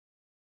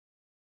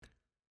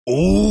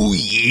Oh,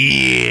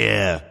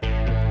 yeah.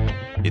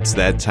 It's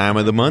that time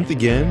of the month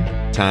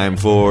again. Time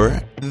for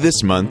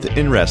This Month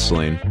in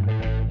Wrestling.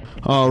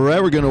 All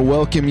right, we're going to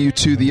welcome you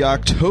to the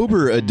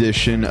October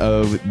edition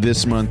of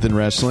This Month in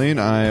Wrestling.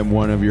 I am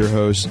one of your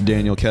hosts,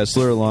 Daniel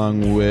Kessler,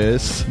 along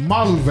with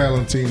Malu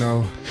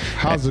Valentino.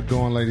 How's it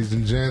going, ladies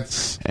and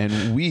gents?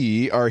 And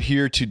we are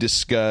here to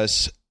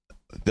discuss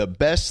the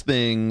best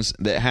things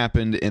that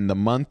happened in the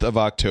month of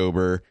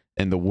October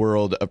in the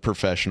world of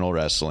professional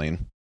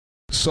wrestling.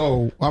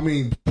 So,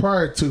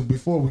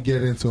 before we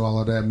get into all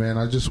of that, man,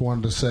 I just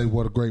wanted to say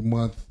what a great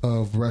month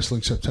of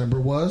wrestling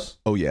September was.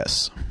 Oh,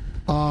 yes.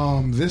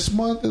 This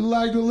month it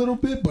lagged a little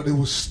bit, but it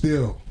was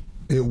still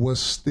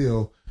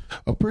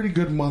a pretty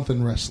good month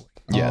in wrestling.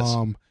 Yes.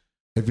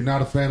 If you're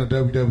not a fan of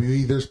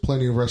WWE, there's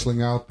plenty of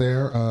wrestling out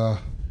there.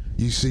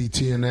 You see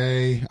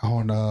TNA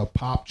on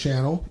Pop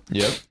Channel.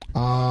 Yep.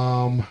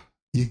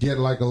 You get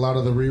like a lot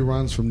of the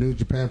reruns from New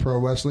Japan Pro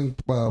Wrestling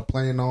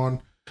playing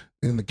on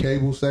in the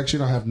cable section.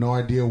 I have no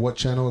idea what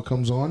channel it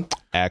comes on.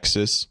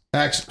 Axis.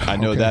 I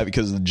know that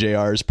because of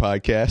JR's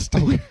podcast.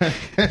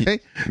 Okay.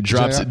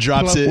 drops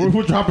it.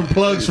 We're dropping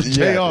plugs for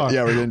JR.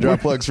 Yeah, we're going to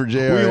drop plugs for JR.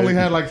 We only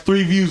had like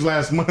 3 views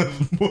last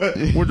month, but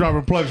we're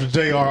dropping plugs for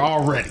JR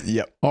already.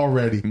 Yep.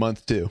 Already.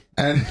 Month 2.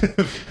 And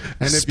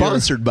if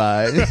sponsored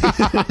by.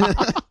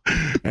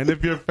 And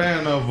if you're a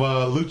fan of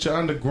Lucha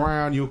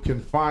Underground, you can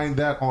find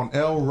that on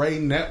El Rey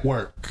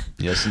Network.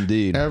 Yes,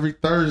 indeed. Every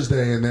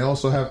Thursday, and they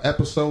also have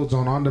episodes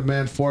on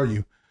demand for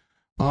you.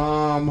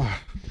 Man,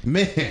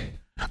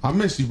 I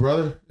miss you,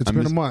 brother. It's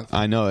been a month.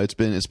 I know it's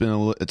been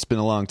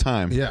a long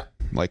time. Yeah,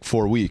 like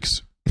 4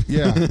 weeks.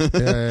 Yeah.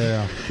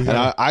 And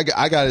I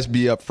got to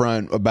be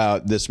upfront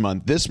about this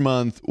month. This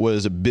month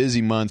was a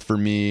busy month for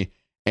me,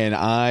 and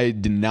I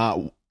did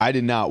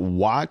not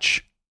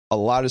watch a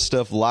lot of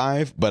stuff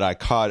live, but I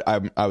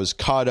was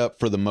caught up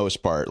for the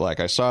most part. Like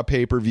I saw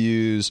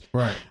pay-per-views.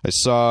 Right. I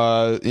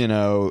saw,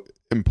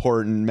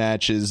 important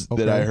matches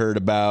that I heard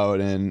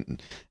about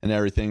and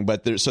everything,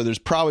 but there's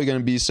probably going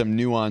to be some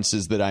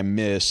nuances that I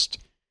missed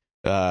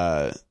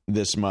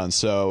this month.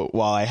 So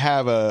while I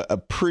have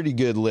a pretty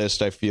good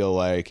list, I feel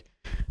like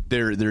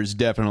there's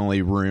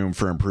definitely room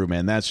for improvement.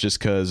 And that's just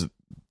because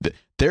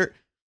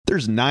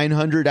there's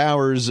 900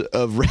 hours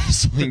of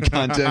wrestling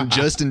content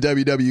just in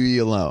WWE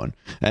alone,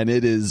 and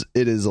it is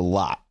a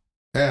lot.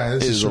 Yeah,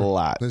 this is a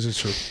lot. This is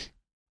true.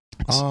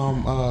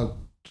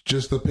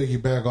 Just to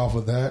piggyback off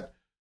of that,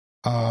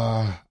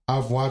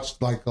 I've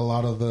watched like a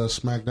lot of the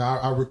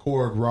SmackDown. I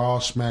record Raw,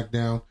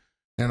 SmackDown,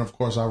 and of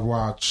course I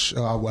watch.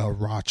 Yeah.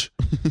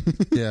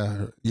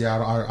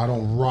 I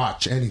don't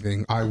watch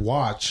anything. I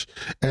watch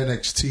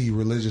NXT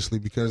religiously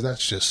because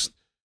that's just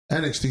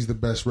NXT's the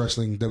best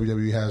wrestling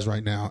WWE has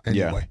right now.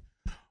 Anyway,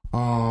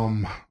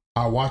 I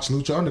watch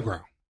Lucha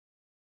Underground.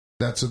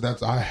 That's a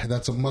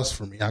must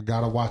for me. I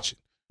gotta watch it.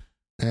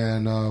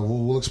 And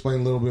we'll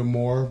explain a little bit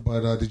more.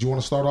 But did you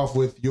want to start off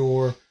with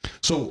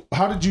So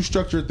how did you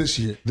structure it this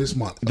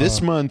month?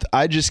 This month,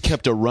 I just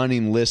kept a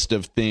running list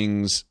of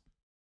things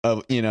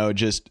I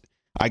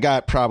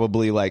got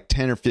probably like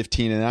 10 or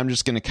 15, and I'm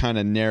just going to kind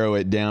of narrow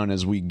it down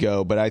as we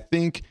go. But I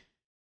think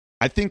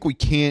we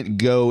can't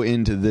go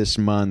into this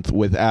month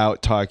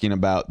without talking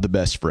about the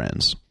best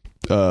friends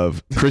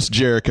of Chris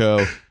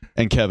Jericho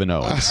and Kevin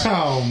Owens.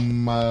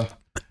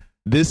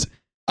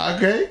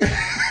 Okay.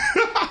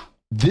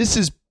 This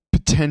is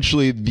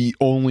potentially the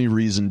only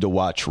reason to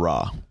watch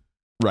Raw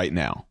right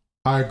now.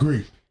 I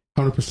agree,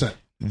 100%.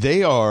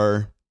 They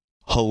are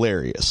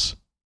hilarious.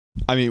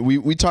 I mean,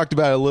 we talked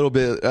about it a little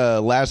bit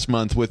last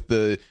month with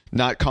the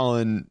not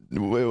calling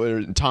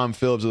Tom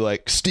Phillips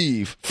like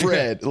Steve,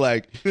 Fred,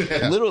 like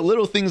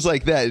little things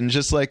like that, and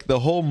just like the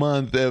whole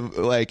month of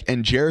like,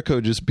 and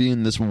Jericho just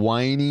being this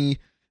whiny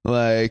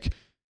like,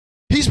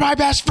 he's my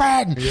best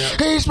friend. Yeah.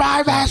 He's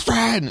my best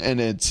friend, and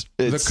it's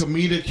the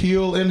comedic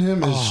heel in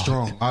him is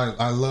strong.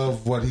 I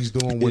love what he's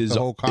doing with the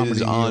whole comedy. It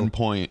is on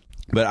point,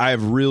 but I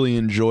have really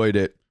enjoyed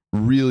it.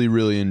 Really,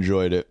 really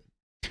enjoyed it.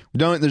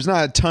 There's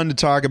not a ton to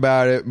talk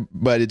about it,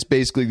 but it's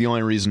basically the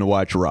only reason to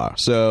watch Raw.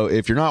 So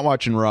if you're not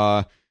watching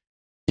Raw,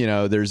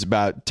 there's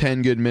about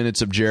 10 good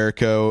minutes of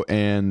Jericho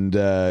and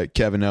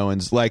Kevin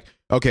Owens. Like,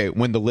 okay,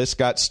 when the list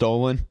got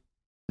stolen.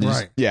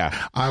 Right.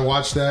 Yeah. I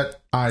watched that.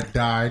 I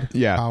died.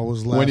 Yeah. I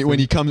was laughing. When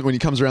he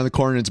comes around the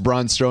corner and it's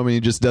Braun Strowman, he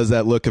just does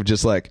that look of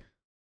just like,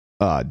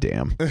 ah,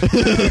 damn.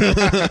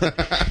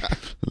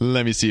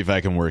 Let me see if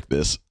I can work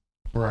this.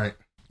 Right.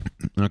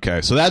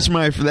 Okay, so that's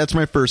my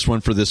first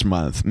one for this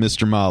month.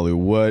 Mr. Malu,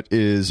 what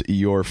is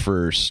your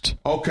first?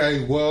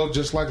 Okay, well,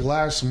 just like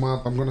last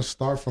month, I'm going to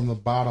start from the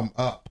bottom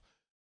up.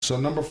 So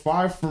number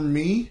 5 for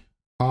me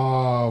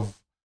of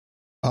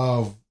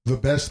the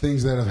best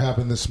things that have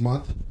happened this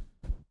month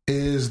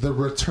is the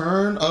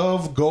return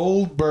of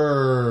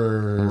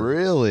Goldberg.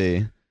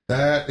 Really?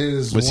 That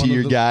is. Was he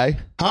your guy?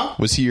 Huh?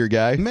 Was he your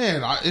guy?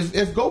 Man,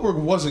 if Goldberg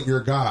wasn't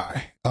your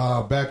guy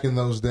back in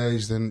those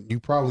days, then you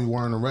probably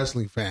weren't a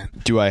wrestling fan.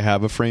 Do I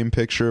have a framed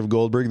picture of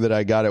Goldberg that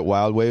I got at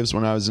Wild Waves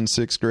when I was in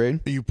 6th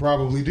grade? You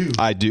probably do.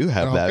 I do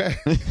have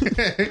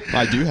that.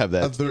 I do have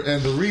that.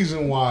 And the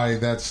reason why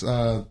that's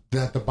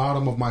at the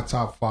bottom of my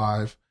top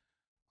 5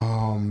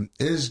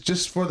 is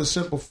just for the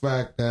simple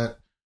fact that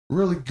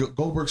really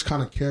Goldberg's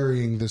kind of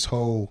carrying this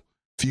whole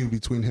feud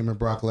between him and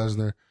Brock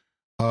Lesnar.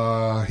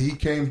 He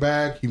came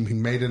back. He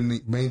made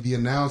the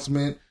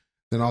announcement.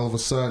 Then all of a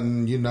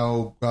sudden,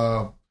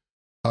 Paul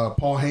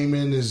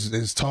Heyman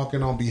is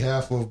talking on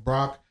behalf of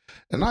Brock,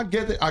 and I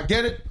get it. I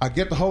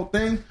get the whole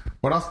thing.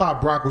 But I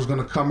thought Brock was going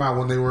to come out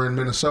when they were in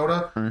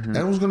Minnesota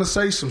and was going to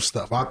say some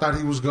stuff. I thought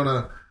he was going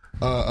to.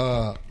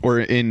 Or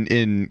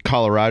in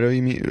Colorado,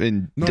 you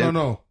mean?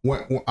 No.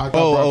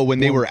 When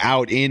they were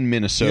out in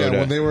Minnesota. Yeah,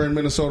 when they were in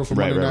Minnesota for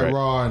Monday Night right.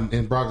 Raw,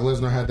 and Brock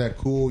Lesnar had that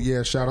cool.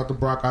 Yeah, shout out to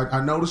Brock.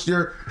 I noticed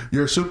your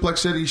Suplex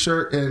City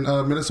shirt in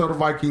Minnesota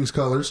Vikings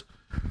colors.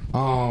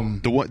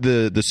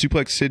 The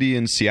Suplex City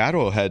in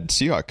Seattle had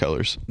Seahawk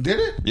colors. Did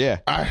it? Yeah,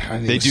 I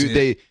didn't they do.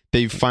 See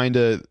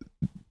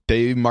it.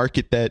 They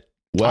market that.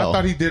 Well, I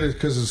thought he did it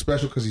because it's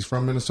special because he's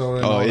from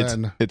Minnesota.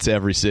 And it's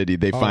every city.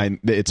 They find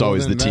it's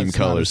always the team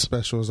colors. Not as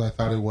special as I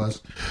thought it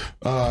was.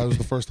 It was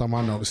the first time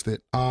I noticed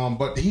it.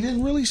 But he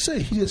didn't really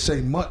say. He didn't say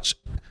much.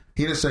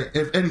 He didn't say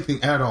if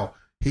anything at all.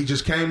 He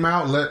just came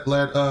out, let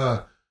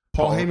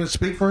Paul Heyman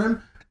speak for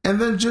him, and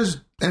then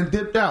and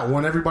dipped out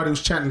when everybody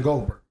was chanting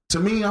Goldberg. To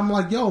me, I'm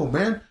like, yo,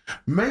 man,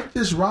 make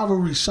this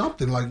rivalry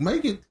something. Like,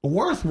 make it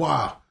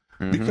worthwhile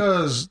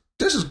because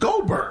this is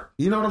Goldberg.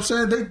 You know what I'm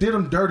saying? They did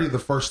him dirty the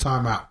first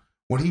time out.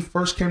 When he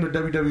first came to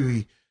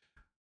WWE,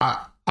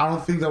 I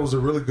don't think that was a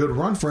really good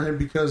run for him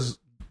because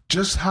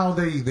just how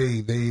they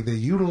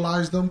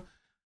utilized him,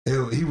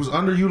 he was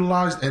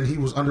underutilized and he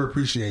was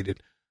underappreciated.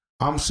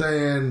 I'm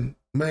saying,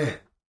 man,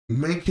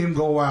 make him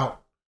go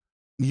out,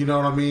 you know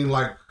what I mean,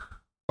 like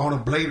on a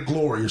Blade of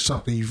Glory or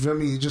something. You feel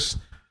me? Just,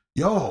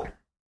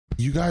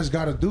 you guys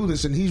got to do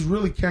this, and he's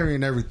really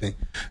carrying everything.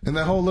 And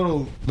the whole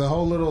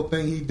little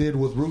thing he did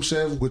with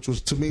Rusev, which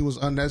was to me was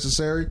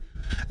unnecessary.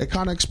 It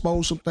kind of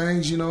exposed some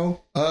things,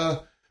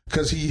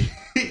 because he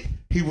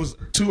was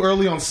too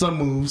early on some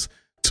moves,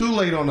 too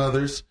late on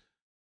others,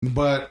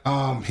 but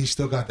he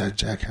still got that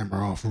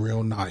jackhammer off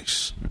real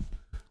nice.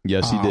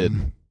 Yes, he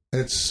did.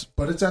 It's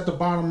at the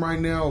bottom right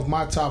now of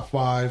my top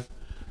 5.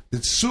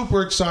 It's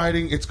super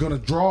exciting. It's going to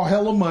draw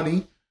hella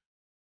money,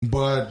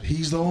 but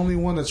he's the only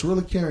one that's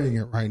really carrying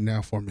it right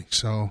now for me.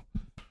 So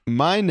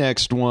my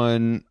next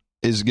one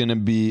is going to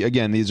be,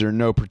 again, these are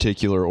no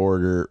particular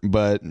order,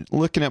 but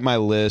looking at my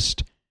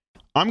list,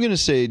 I'm going to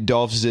say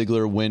Dolph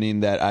Ziggler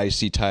winning that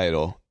IC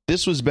title.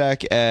 This was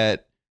back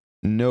at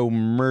No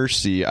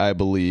Mercy, I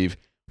believe.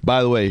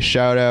 By the way,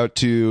 shout out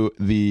to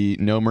the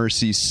No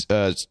Mercy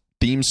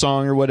theme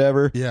song or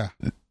whatever. Yeah.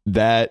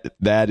 That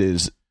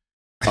is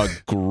a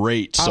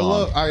great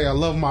song. I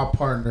love my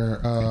partner,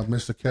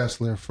 Mr.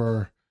 Kessler,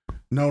 for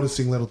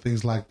noticing little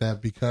things like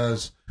that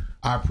because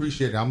I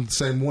appreciate it. I'm the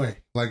same way.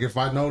 Like if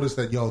I notice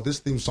that, this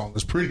theme song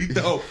is pretty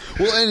dope.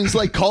 Well, and it's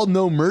like called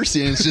No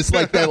Mercy, and it's just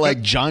like that,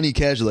 like Johnny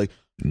Cash, like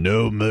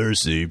no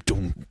mercy.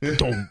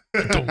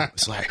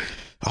 It's like,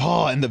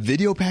 and the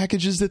video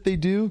packages that they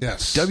do.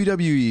 Yes,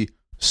 WWE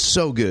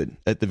so good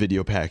at the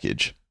video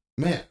package.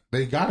 Man,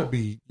 they gotta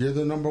be. You're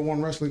the number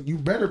one wrestling. You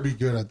better be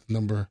good at the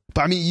number.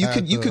 But I mean,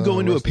 you could go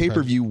into a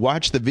pay-per-view,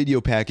 watch the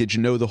video package,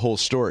 know the whole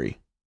story.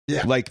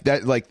 Yeah, like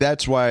that. Like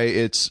that's why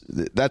it's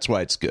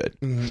good.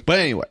 Mm-hmm. But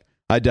anyway,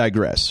 I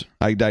digress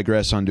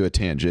onto a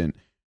tangent.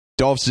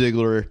 Dolph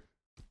Ziggler.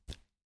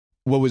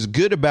 What was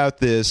good about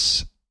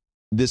this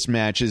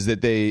match is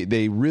that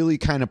they really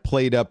kind of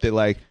played up that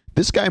like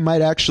this guy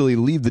might actually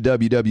leave the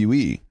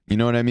WWE. You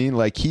know what I mean?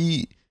 Like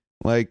he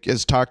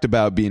has talked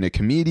about being a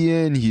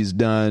comedian. He's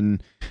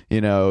done,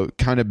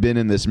 kind of been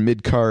in this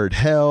mid-card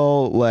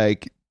hell.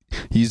 Like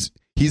he's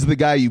the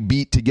guy you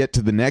beat to get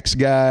to the next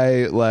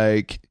guy.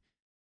 Like,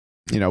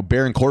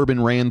 Baron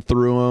Corbin ran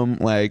through him.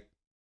 Like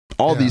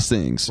all these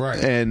things.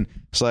 Right. And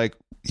it's like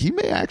he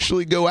may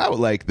actually go out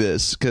like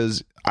this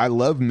because I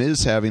love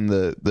Miz having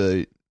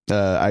the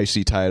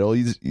IC title.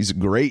 He's a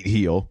great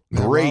heel.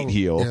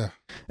 Yeah.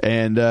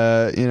 And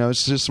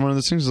it's just one of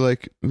those things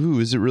like, ooh,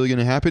 is it really going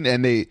to happen?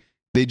 And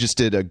they just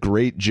did a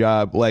great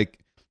job, like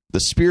the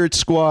Spirit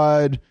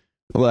Squad,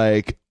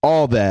 like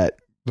all that.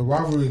 The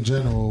rivalry in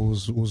general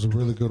was a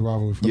really good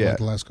rivalry for like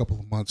the last couple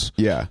of months.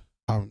 Yeah.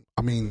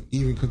 I mean,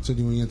 even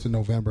continuing into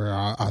November,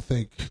 I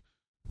think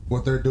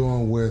what they're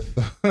doing with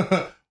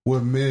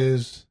with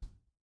Miz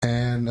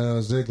and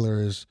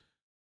Ziggler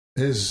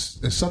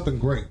is something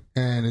great,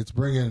 and it's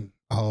bringing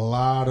a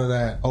lot of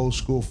that old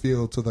school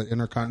feel to the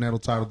Intercontinental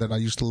title that I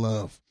used to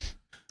love.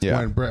 Yeah.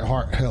 When Bret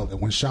Hart held it,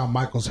 when Shawn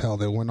Michaels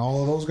held it, when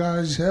all of those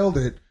guys held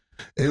it,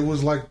 it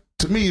was like,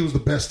 to me, it was the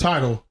best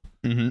title.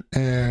 Mm-hmm.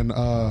 And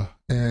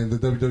the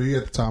WWE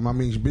at the time. I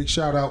mean, big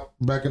shout out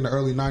back in the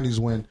early 90s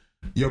when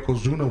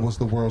Yokozuna was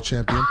the world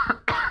champion,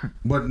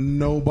 but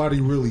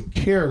nobody really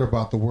cared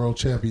about the world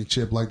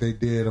championship like they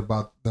did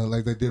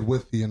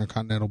with the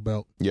Intercontinental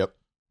belt. Yep,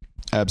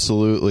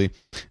 absolutely.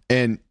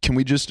 And can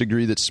we just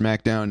agree that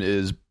SmackDown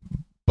is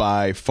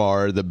by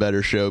far the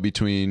better show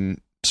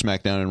between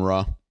SmackDown and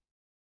Raw?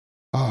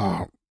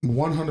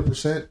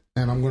 100%.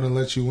 And I'm going to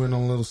let you in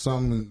on a little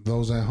something.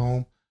 Those at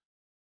home,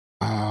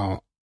 I'm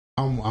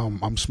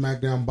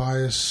SmackDown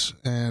biased,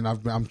 and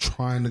I'm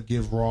trying to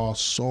give Raw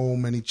so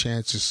many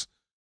chances,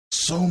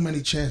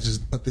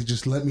 but they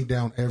just let me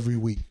down every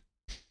week.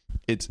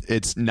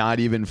 It's not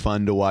even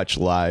fun to watch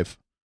live.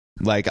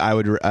 Like I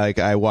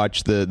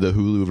watched the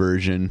Hulu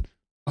version.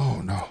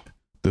 Oh no,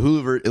 the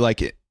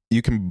Hulu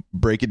you can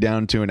break it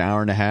down to an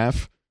hour and a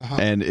half,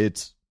 and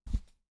it's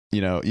you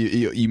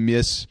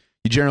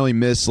generally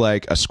miss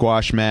like a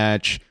squash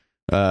match,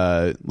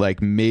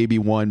 like maybe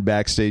one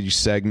backstage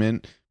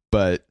segment,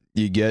 but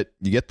you get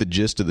the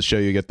gist of the show.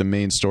 You get the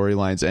main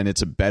storylines, and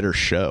it's a better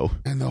show.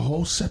 And the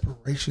whole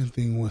separation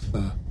thing with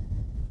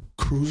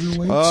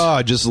cruiserweights.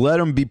 Oh, just let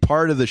them be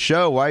part of the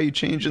show. Why are you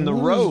changing the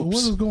ropes? What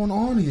is going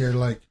on here?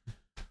 Like,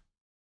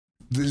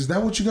 is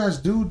that what you guys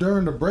do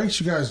during the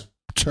breaks? You guys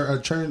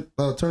turn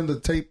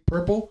the tape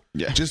purple,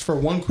 just for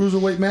one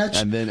cruiserweight match,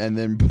 and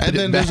then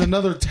there's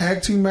another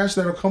tag team match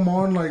that'll come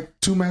on like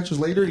 2 matches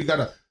later. You got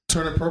to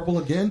turn it purple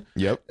again.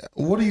 Yep.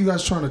 What are you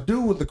guys trying to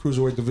do with the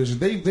cruiserweight division?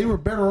 They were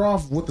better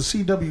off with the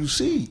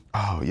CWC.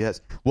 Oh yes.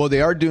 Well,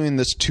 they are doing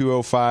this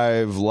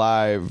 205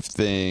 live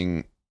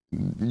thing.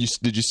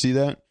 Did you see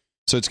that?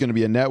 So it's going to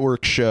be a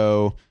network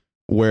show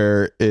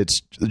where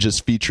it's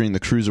just featuring the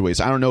cruiserweights.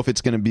 I don't know if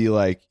it's going to be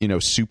like,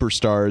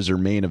 superstars or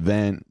main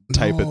event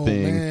type of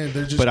thing. Man,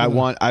 but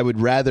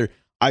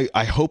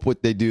I hope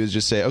what they do is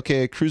just say,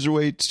 okay,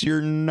 cruiserweights,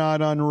 you're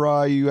not on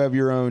Raw. You have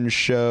your own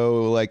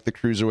show, like the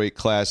Cruiserweight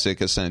Classic,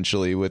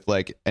 essentially, with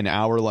like an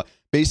hour.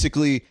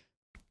 Basically,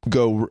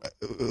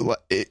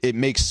 it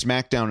makes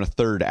SmackDown a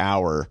third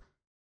hour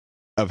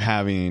of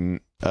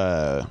having.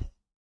 I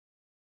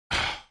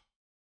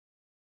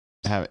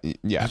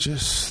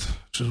just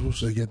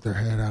wish they get their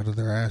head out of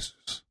their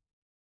asses.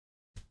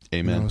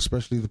 Amen.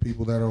 Especially the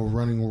people that are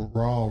running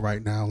Raw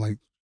right now. Like,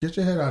 get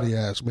your head out of your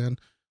ass, man.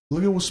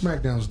 Look at what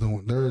SmackDown's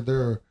doing.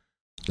 They're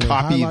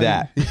copy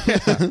that.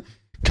 Yeah.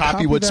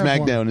 Copy what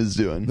SmackDown is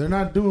doing. They're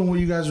not doing what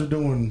you guys were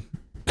doing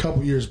a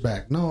couple years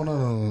back.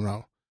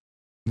 No.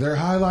 They're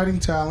highlighting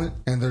talent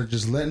and they're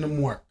just letting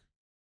them work.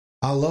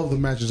 I love the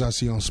matches I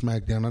see on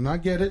SmackDown, and I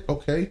get it.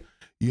 Okay,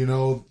 you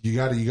gotta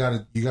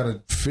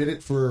fit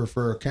it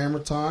for camera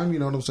time. You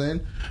know what I'm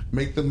saying?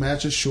 Make the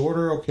matches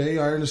shorter. Okay,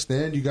 I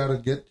understand. You gotta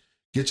get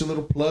your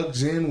little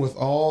plugs in with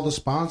all the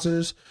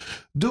sponsors.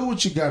 Do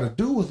what you got to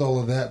do with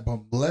all of that,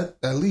 but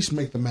at least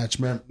make the match,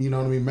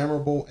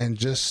 memorable, and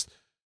just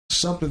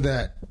something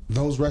that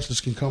those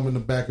wrestlers can come in the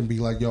back and be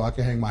like, yo, I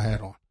can hang my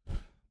hat on.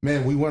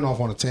 Man, we went off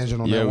on a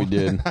tangent on that one. Yeah,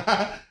 we did.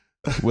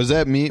 Was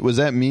that me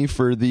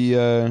for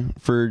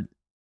for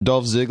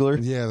Dolph Ziggler?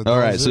 Yeah. All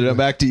right, so now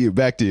back to you.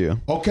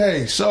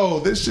 Okay, so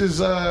this is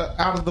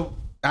out of the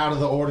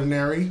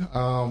ordinary,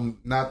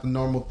 not the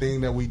normal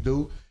thing that we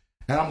do.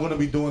 And I'm going to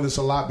be doing this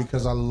a lot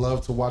because I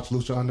love to watch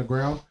Lucha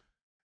Underground.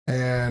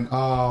 And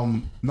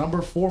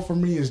number 4 for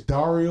me is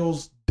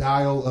Dario's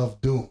Dial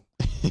of Doom.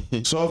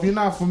 So if you're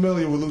not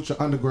familiar with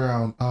Lucha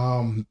Underground,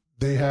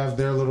 they have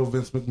their little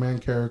Vince McMahon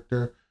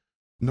character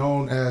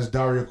known as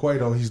Dario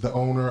Cueto. He's the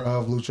owner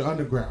of Lucha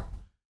Underground.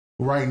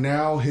 Right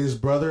now, his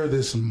brother,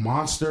 this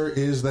monster,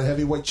 is the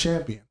heavyweight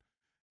champion.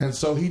 And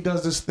so he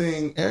does this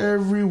thing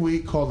every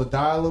week called the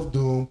Dial of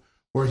Doom,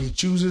 where he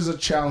chooses a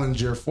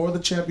challenger for the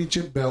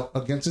championship belt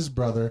against his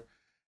brother,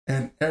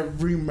 and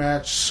every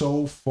match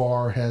so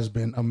far has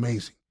been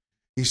amazing.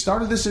 He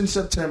started this in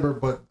September,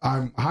 but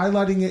I'm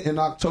highlighting it in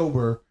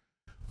October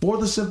for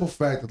the simple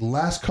fact that the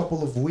last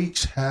couple of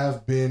weeks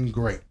have been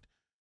great.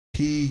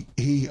 His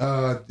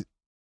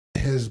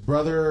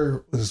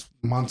brother is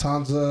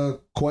Montanza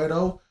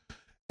Cueto,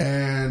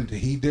 and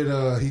he did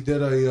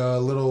a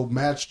little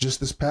match just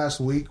this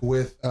past week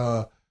with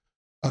a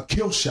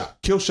Kill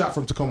Shot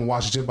from Tacoma,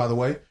 Washington, by the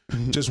way.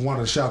 Just wanted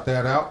to shout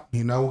that out.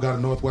 We got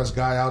a Northwest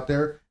guy out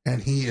there,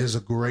 and he is a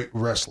great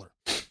wrestler.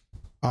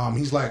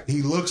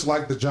 He looks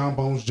like the John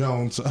Bones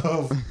Jones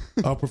of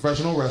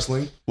professional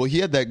wrestling. Well, he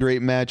had that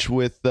great match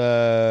with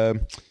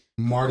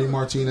Marty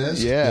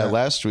Martinez. Yeah,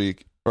 last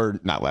week, or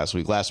not last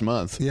week, last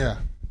month. Yeah,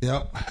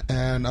 yep.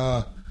 And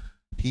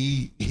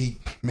he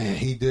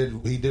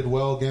did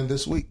well again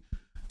this week.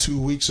 2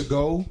 weeks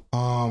ago,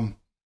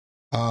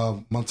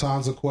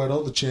 Montanza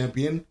Cueto, the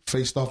champion,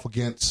 faced off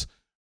against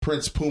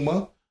Prince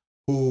Puma,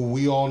 who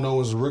we all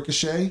know as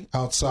Ricochet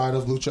outside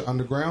of Lucha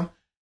Underground,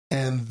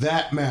 and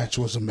that match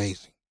was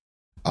amazing.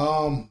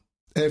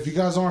 If you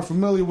guys aren't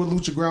familiar with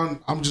Lucha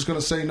Ground, I'm just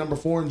gonna say number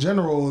 4 in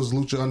general is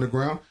Lucha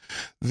Underground.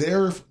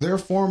 Their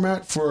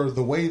format for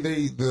the way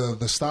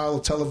the style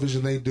of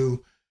television they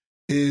do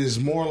is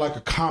more like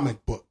a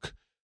comic book.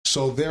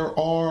 So there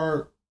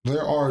are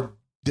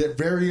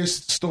various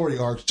story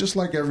arcs, just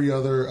like every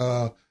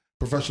other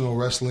professional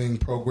wrestling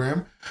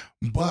program,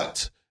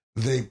 but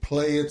they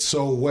play it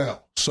so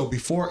well. So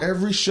before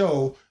every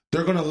show,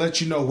 they're going to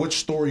let you know which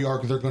story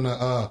arc they're going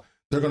to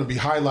be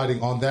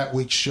highlighting on that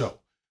week's show.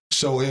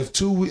 So if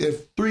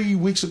 3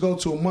 weeks ago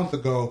to a month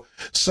ago,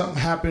 something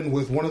happened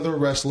with one of the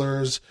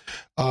wrestlers,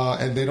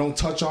 and they don't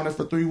touch on it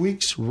for 3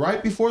 weeks,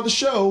 right before the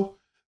show,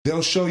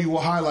 they'll show you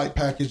a highlight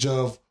package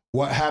of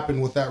what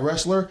happened with that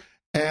wrestler,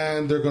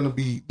 and they're going to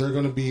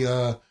be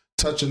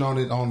touching on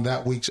it on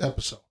that week's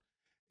episode.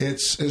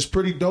 It's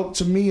pretty dope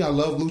to me. I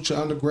love Lucha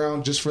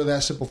Underground just for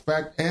that simple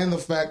fact, and the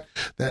fact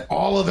that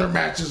all of their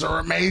matches are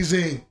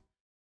amazing.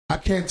 I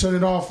can't turn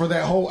it off for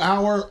that whole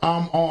hour.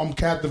 I'm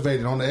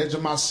captivated, on the edge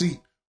of my seat,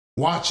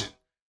 watching.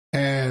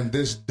 And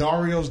this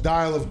Dario's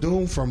Dial of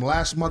Doom from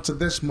last month to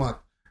this month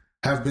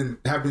have been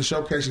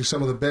showcasing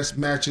some of the best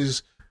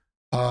matches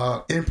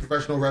in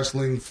professional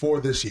wrestling for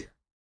this year.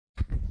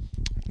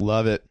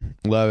 Love it.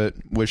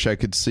 Wish I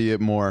could see it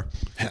more.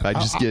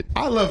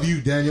 I love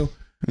you, Daniel.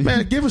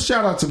 Man, give a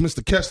shout out to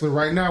Mr. Kessler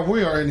right now.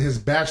 We are in his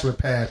bachelor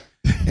pad,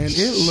 and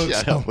it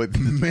looks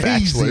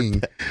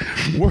amazing.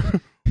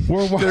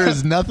 There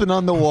is nothing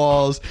on the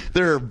walls.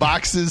 There are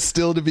boxes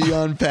still to be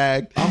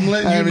unpacked. I'm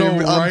letting you know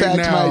right now.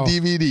 Unpacked my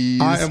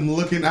DVDs. I am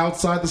looking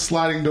outside the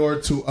sliding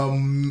door to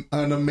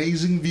an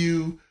amazing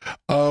view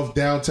of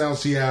downtown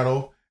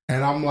Seattle,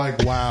 and I'm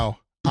like, wow,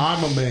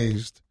 I'm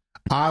amazed.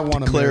 I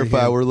want to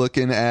clarify, we're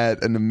looking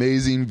at an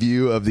amazing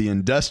view of the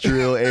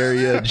industrial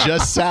area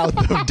just south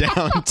of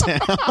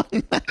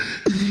downtown.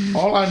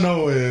 All I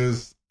know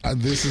is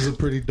this is a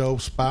pretty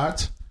dope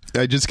spot.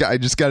 I just got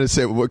to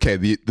say, okay,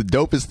 the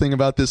dopest thing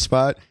about this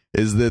spot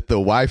is that the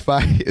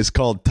Wi-Fi is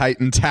called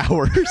Titan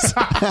Towers.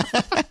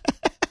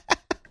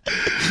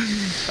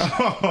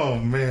 Oh,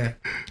 man.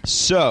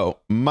 So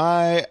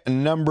my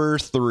number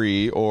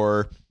 3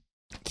 or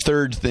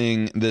third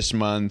thing this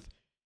month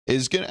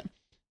is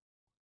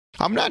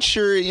I'm not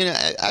sure,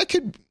 I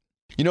could,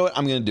 you know what?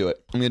 I'm going to do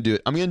it. I'm going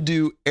to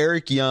do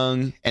Eric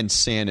Young and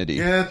Sanity.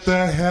 Get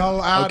the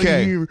hell out of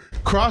here.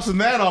 Crossing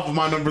that off of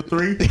my number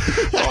 3.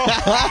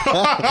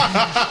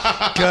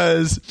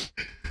 Because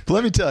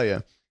let me tell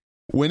you,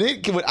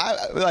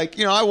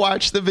 I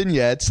watched the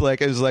vignettes,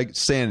 like it was like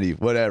Sanity,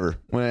 whatever.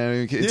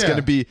 It's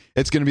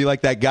gonna be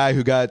like that guy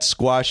who got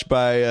squashed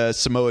by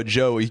Samoa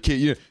Joe.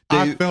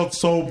 I felt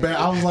so bad.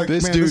 I was like,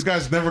 this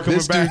guy's never coming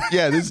back.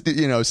 This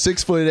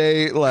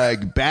 6'8",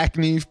 like back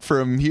knee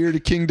from here to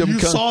Kingdom Come.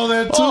 You saw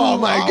that too? Oh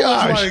my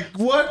gosh! I was like,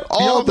 what?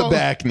 All the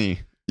back knee.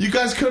 You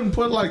guys couldn't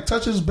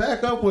touch his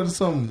back up with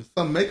some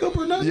makeup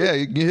or nothing? Yeah,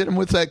 you can hit him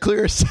with that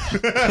clear.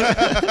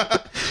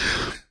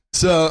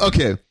 So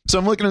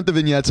I'm looking at the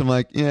vignettes. I'm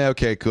like, yeah,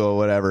 okay, cool,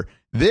 whatever.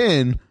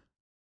 Then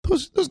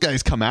those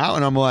guys come out,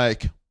 and I'm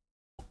like,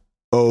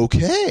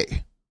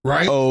 okay,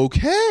 right,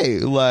 okay,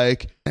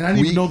 like, and I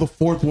didn't even know the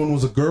fourth one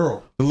was a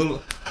girl.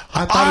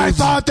 I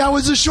thought that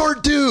was a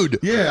short dude.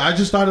 Yeah, I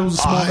just thought it was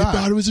a small guy. I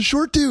thought it was a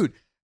short dude.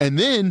 And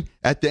then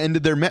at the end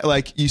of their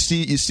like you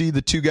see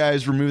the two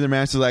guys remove their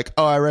masks. Like,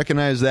 oh, I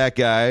recognize that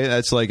guy.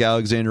 That's like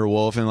Alexander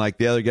Wolf, and like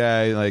the other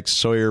guy, like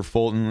Sawyer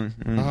Fulton,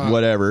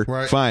 whatever.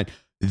 Right. Fine.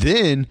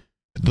 Then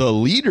the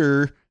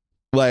leader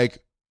like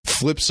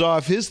flips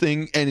off his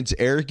thing, and it's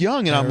Eric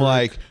Young, and I'm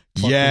like,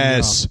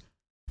 yes,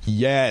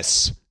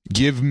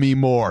 give me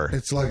more.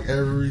 It's like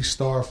every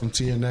star from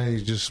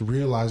TNA just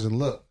realizing,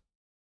 look,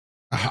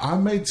 I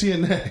made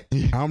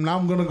TNA. I'm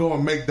gonna go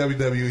and make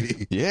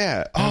WWE.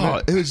 Yeah.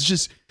 Oh,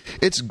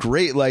 it's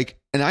great. Like,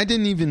 and I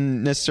didn't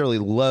even necessarily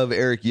love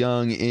Eric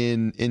Young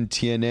in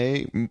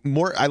TNA.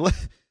 More, I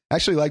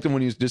actually liked him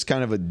when he was just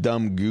kind of a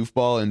dumb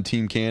goofball in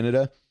Team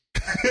Canada.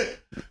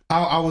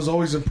 I was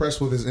always impressed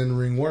with his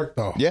in-ring work,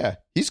 though. Yeah,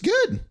 he's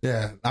good.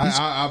 Yeah,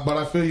 but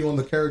I feel you on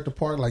the character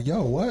part. Like,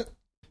 yo, what?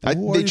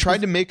 They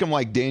tried to make him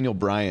like Daniel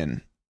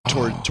Bryan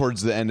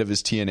towards the end of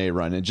his TNA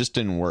run. It just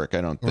didn't work,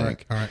 I don't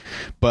think. All right.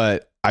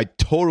 But I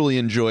totally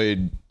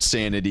enjoyed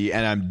Sanity,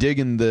 and I'm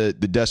digging the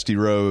Dusty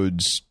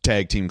Rhodes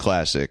Tag Team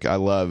Classic. I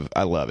love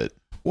it.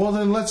 Well,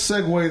 then let's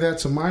segue that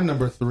to my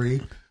number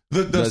 3.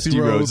 The Dusty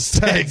Rhodes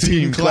Tag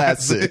Team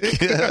Classic.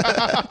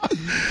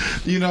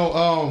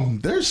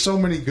 There's so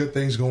many good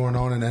things going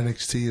on in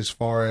NXT as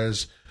far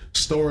as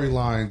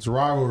storylines,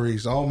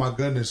 rivalries. Oh my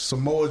goodness,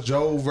 Samoa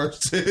Joe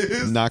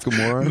versus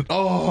Nakamura.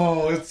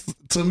 Oh, it's,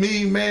 to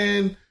me,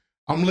 man,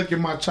 I'm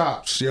licking my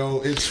chops,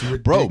 yo. It's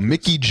ridiculous. Bro,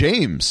 Mickie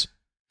James.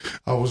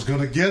 I was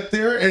gonna get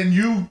there, and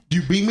you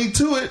beat me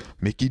to it.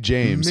 Mickie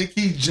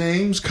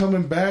James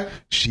coming back.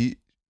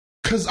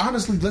 Because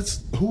honestly,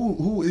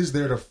 who is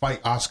there to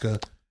fight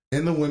Asuka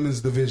in the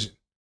women's division?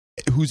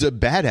 Who's a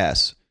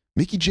badass?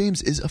 Mickie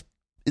James is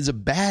a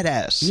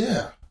badass.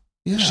 Yeah.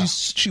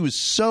 She was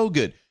so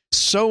good,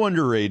 so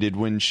underrated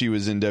when she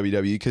was in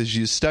WWE because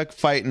she's stuck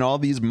fighting all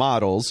these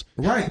models.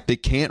 Right. They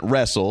can't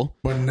wrestle.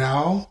 But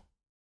now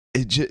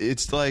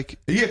it's like,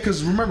 yeah,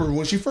 because remember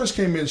when she first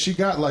came in, she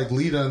got like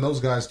Lita and those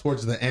guys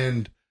towards the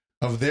end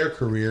of their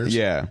careers.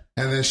 Yeah.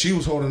 And then she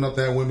was holding up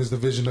that women's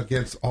division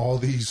against all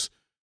these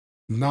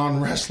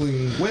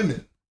non-wrestling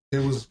women. It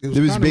was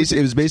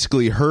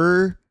basically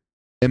her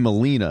and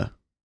Melina.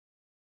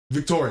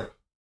 Victoria.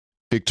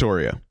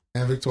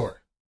 And Victoria.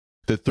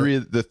 The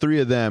three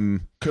of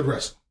them could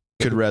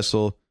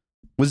wrestle.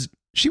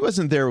 She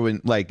wasn't there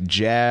when like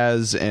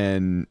Jazz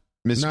and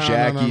Miss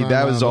Jackie?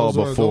 That was all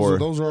before.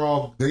 Those are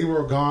all. They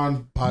were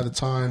gone by the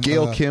time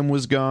Gail Kim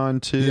was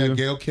gone too. Yeah,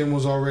 Gail Kim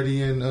was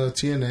already in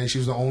TNA. She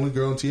was the only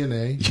girl in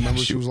TNA.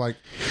 Remember, she was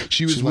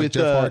with like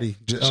Jeff Hardy,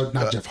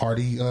 not Jeff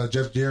Hardy,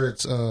 Jeff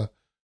Jarrett's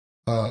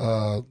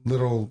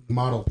little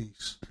model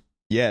piece.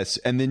 Yes,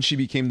 and then she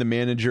became the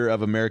manager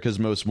of America's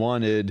Most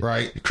Wanted,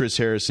 right? Chris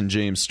Harris and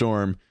James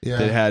Storm. Yeah,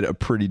 that had a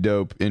pretty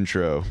dope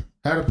intro.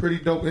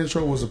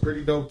 Was a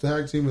pretty dope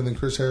tag team, and then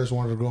Chris Harris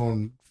wanted to go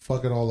and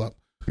fuck it all up.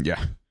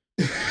 Yeah.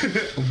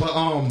 But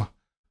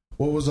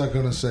what was I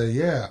gonna say?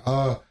 Yeah,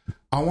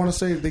 I want to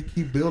say if they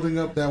keep building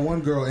up that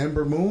one girl,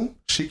 Ember Moon,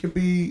 she can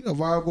be a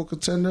viable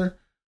contender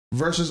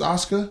versus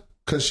Asuka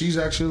because she's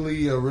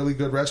actually a really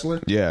good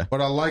wrestler. Yeah.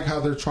 But I like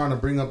how they're trying to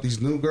bring up these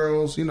new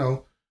girls. You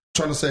know,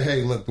 trying to say,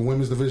 hey, look, the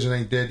women's division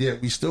ain't dead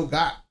yet. We still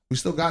got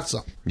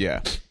something.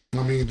 Yeah.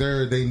 I mean,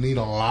 they need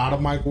a lot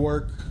of mic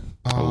work.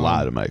 A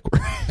lot of mic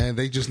work. And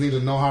they just need to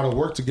know how to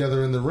work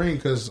together in the ring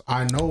because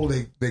I know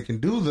they can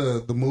do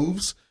the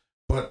moves.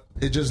 But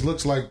it just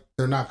looks like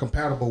they're not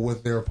compatible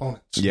with their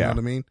opponents. You know what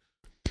I mean?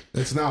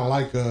 It's not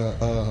like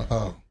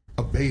a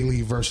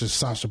Bayley versus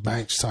Sasha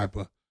Banks type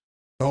of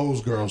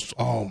those girls.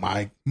 Oh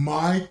my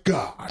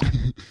God,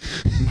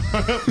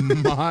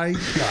 my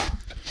God!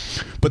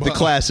 But the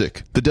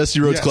classic, the Dusty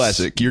Rhodes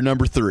Classic. You're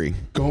number 3.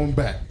 Going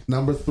back,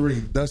 number 3,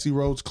 Dusty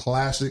Rhodes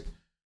Classic,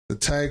 the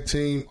tag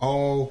team.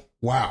 Oh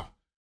wow,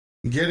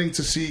 getting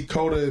to see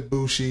Kota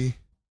Ibushi.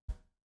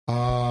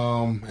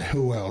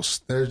 Who else?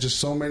 There's just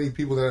so many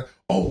people that.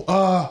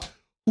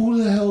 Who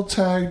the hell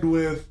tagged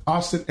with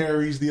Austin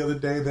Aries the other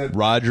day? That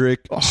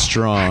Roderick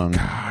Strong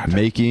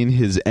making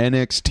his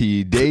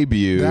NXT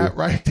debut. That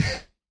right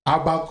there. I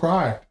about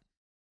cried.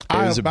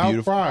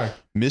 Cried.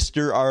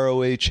 Mr.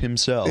 ROH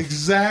himself.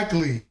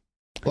 Exactly.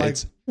 Like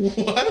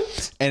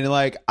what? And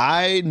like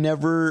I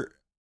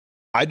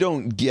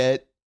don't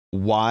get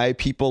why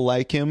people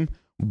like him,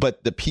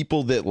 but the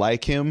people that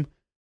like him,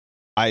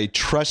 I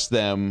trust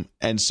them,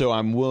 and so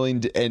I'm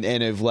willing to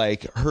and have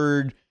like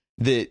heard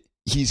that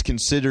he's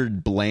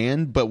considered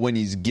bland, but when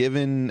he's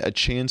given a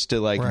chance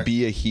to like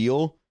be a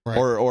heel,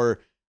 or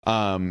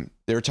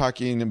they were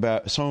talking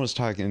about, someone was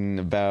talking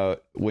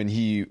about when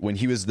he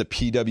was the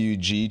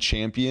PWG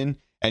champion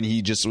and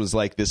he just was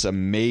like this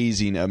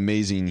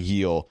amazing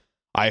heel.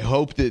 I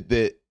hope that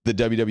the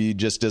WWE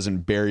just doesn't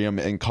bury him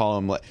and call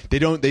him like they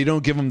don't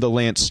give him the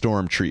Lance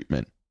Storm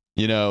treatment,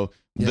 you know.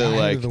 And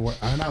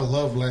I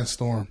love Lance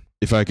Storm.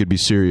 If I could be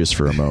serious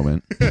for a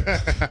moment.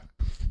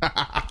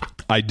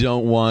 I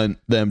don't want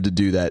them to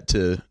do that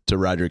to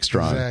Roderick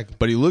Strong. Exactly.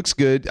 But he looks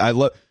good.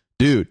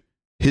 Dude,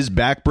 his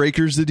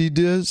backbreakers that he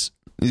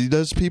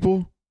does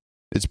people,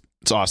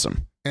 it's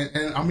awesome.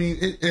 And I mean,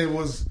 it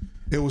was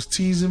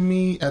teasing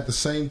me at the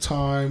same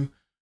time,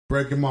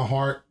 breaking my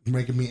heart,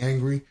 making me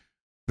angry.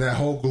 That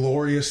whole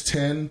Glorious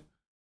 10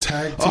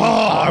 tag team.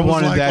 I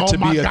wanted that to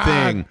be a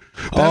thing.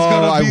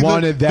 I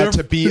wanted that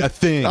to be a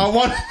thing.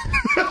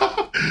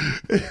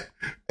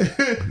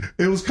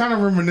 It was kind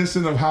of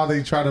reminiscent of how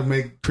they try to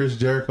make Chris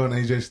Jericho and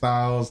AJ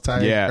Styles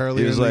tag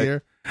earlier in the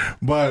year.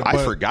 But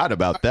I forgot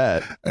about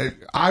that.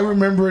 I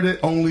remembered it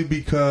only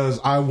because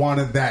I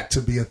wanted that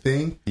to be a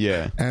thing.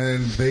 Yeah.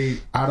 And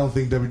I don't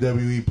think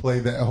WWE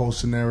played that whole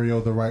scenario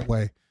the right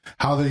way.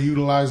 How they're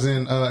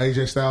utilizing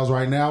AJ Styles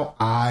right now,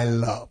 I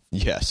love.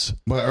 Yes.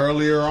 But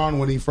earlier on,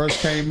 when he first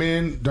came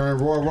in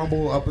during Royal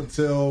Rumble up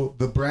until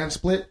the brand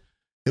split,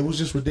 it was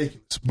just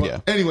ridiculous.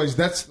 But anyways,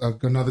 that's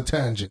another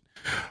tangent.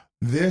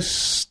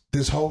 This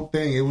whole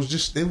thing, it was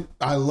just.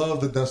 I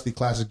love the Dusty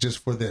Classic just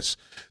for this.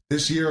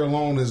 This year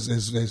alone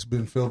has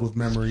been filled with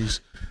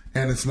memories,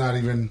 and it's not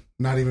even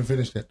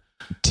finished yet.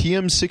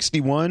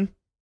 TM61.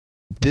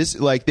 This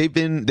they've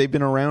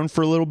been around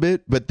for a little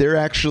bit, but they're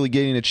actually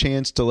getting a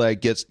chance to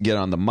like get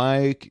on the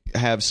mic,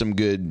 have some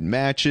good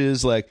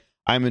matches. Like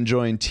I'm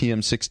enjoying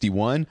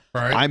TM61.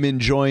 Right. I'm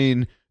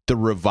enjoying the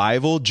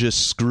Revival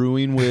just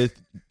screwing with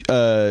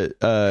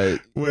the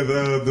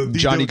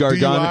Johnny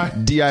Gargano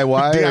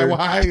DIY.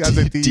 I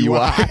said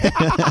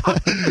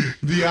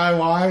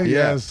DIY.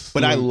 Yes.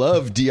 But I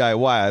love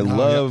DIY. I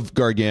love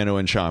Gargano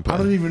and Ciampa. I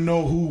don't even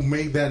know who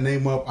made that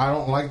name up. I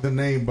don't like the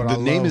name, but the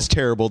name is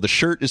terrible. The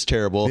shirt is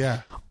terrible.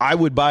 Yeah. I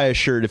would buy a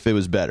shirt if it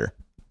was better.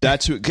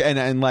 That's what,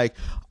 and like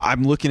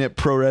I'm looking at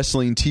Pro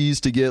Wrestling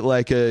Tees to get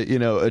like a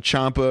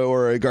Ciampa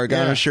or a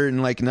Gargano shirt,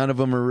 and like none of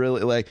them are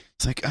really like,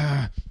 it's like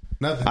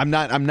nothing. I'm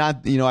not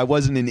I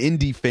wasn't an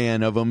indie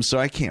fan of them, so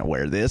I can't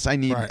wear this. I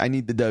need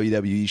the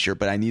WWE shirt,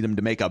 but I need them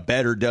to make a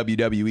better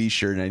WWE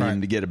shirt, and I need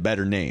them to get a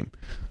better name.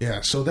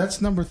 Yeah, so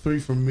that's number 3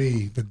 for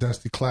me, the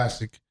Dusty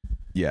Classic.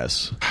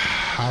 Yes.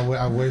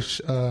 I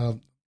wish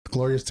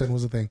Glorious 10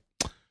 was a thing.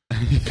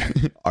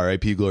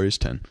 R.I.P. Glorious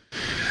 10.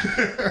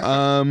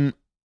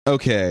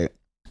 Okay.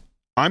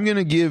 I'm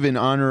gonna give an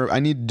honor.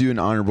 I need to do an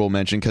honorable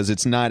mention because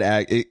it's not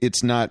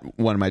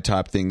one of my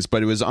top things,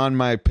 but it was on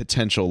my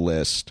potential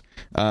list.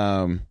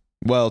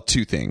 Well,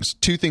 two things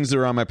that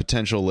are on my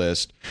potential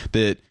list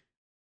that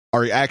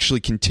are actually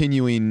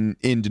continuing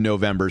into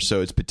November,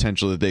 so it's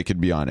potential that they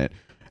could be on it.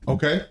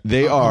 Okay.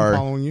 They I'm are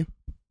following you.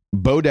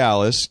 Bo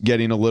Dallas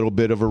getting a little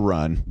bit of a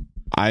run.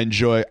 I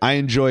enjoy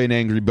an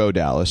angry Bo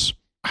Dallas.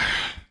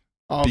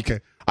 Okay.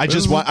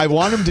 I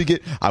want him to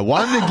get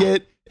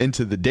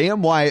into the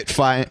damn Wyatt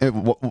I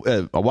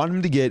want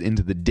him to get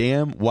into the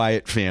damn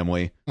Wyatt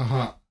family.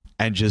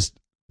 And just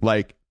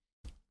like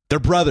they're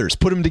brothers,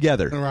 put them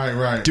together.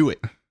 Right. Do it.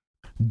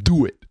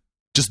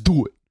 Just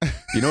do it.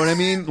 You know what I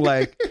mean?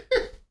 Like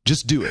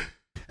just do it.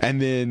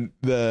 And then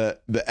the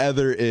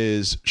other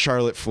is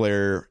Charlotte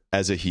Flair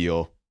as a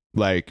heel.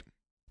 Like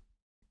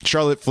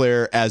Charlotte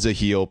Flair as a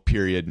heel,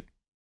 period.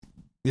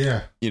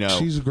 Yeah.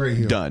 She's a great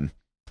heel. Done.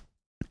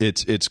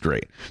 It's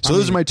great. So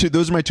those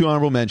are my two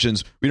honorable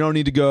mentions. We don't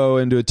need to go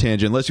into a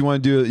tangent unless you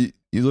want to do it.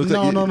 You look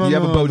like you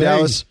have a Bo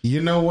Dallas.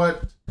 You know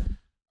what?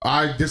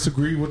 I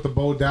disagree with the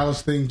Bo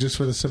Dallas thing just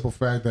for the simple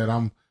fact that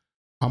I'm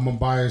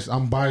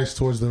biased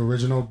towards the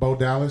original Bo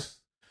Dallas.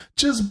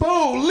 Just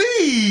Bo,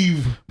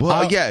 leave.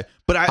 Well,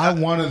 but I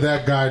wanted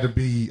that guy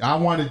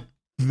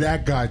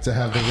to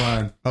have the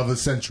run of the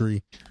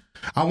century.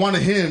 I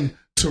wanted him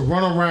to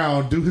run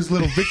around, do his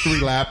little victory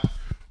lap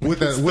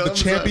with a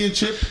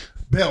championship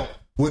belt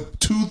with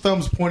 2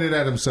 thumbs pointed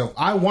at himself.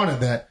 I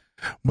wanted that,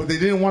 but they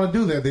didn't want to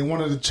do that. They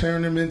wanted to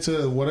turn him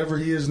into whatever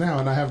he is now,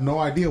 and I have no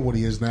idea what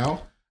he is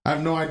now. I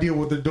have no idea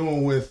what they're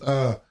doing with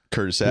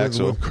Curtis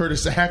Axel. With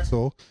Curtis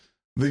Axel.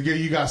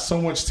 You got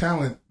so much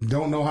talent,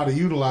 don't know how to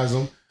utilize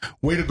them.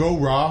 Way to go,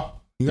 Raw.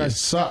 You guys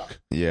suck.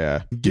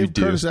 Yeah. Give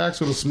Curtis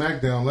Axel to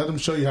SmackDown. Let him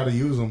show you how to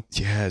use them.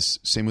 Yes.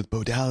 Same with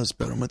Bo Dallas.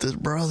 Put him with his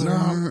brother.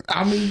 No,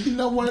 I mean, you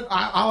know what?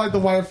 I like the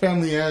Wyatt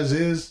family as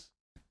is.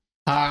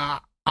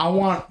 I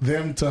want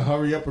them to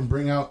hurry up and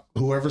bring out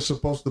whoever's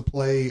supposed to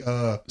play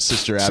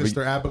Sister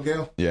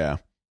Abigail. Yeah.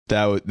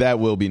 That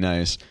will be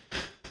nice.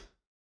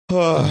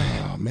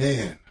 Oh,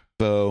 man.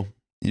 Bo,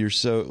 you're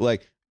so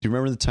like, do you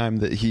remember the time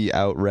that he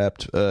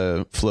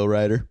out-repped Flo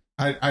Rida?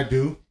 I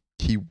do.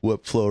 He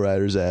whooped Flo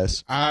Rida's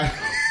ass. I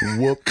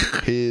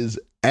whooped his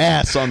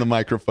ass on the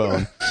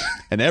microphone,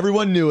 and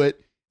everyone knew it.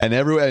 And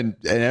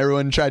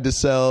everyone tried to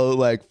sell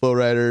like Flo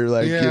Rida,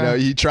 like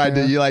he tried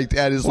to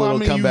add his little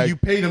comeback. You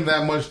paid him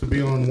that much to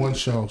be on one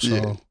show,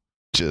 so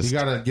you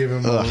gotta give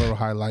him a little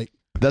highlight.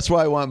 That's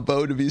why I want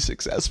Bo to be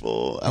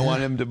successful. I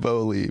want him to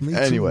Bo leave. Me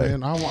anyway, too,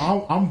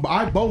 man.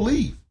 I Bo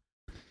leave.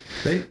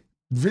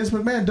 Vince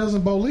McMahon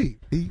doesn't Bo leave.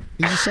 He's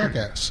a suck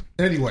ass.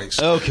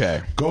 Anyways,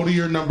 okay. Go to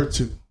your number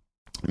 2.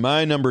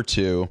 My number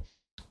 2,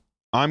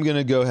 I'm going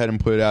to go ahead and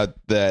put out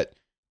that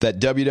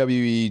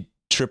WWE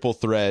triple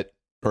threat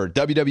or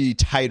WWE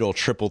title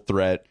triple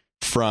threat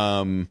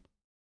from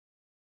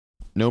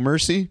No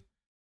Mercy.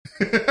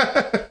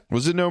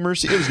 Was it No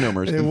Mercy? It was No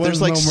Mercy.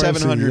 There's like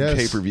 700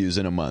 pay-per-views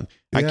in a month.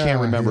 I can't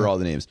remember all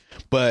the names.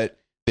 But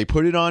they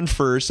put it on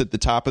first at the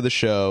top of the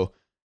show,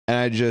 and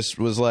I just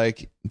was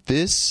like,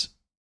 this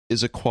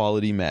is a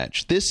quality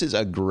match. This is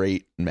a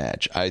great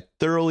match. I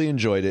thoroughly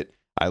enjoyed it.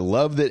 I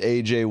love that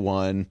AJ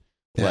won.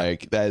 Yeah.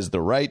 Like, that is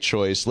the right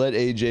choice. Let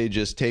AJ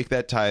just take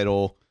that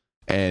title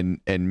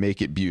and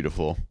make it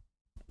beautiful.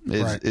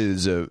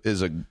 Is a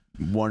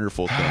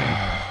wonderful thing.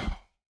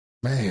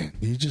 Man,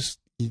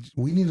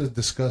 we need to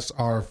discuss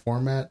our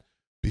format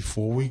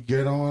before we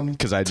get on.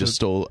 Because you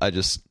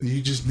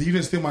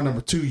didn't steal my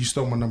number 2. You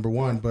stole my number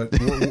 1. But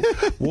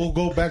we'll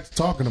go back to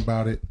talking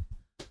about it.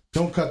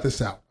 Don't cut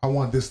this out. I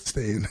want this to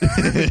stay in.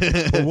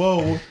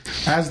 Whoa!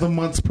 As the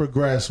months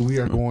progress, we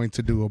are going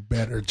to do a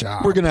better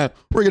job. We're gonna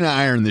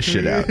iron this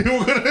shit out.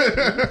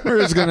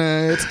 We're just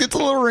gonna. It's a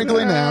little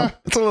wrinkly now.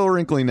 It's a little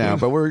wrinkly now,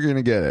 but we're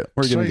gonna get it.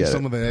 We're gonna get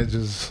some of the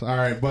edges. All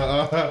right,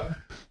 but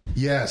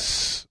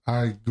yes,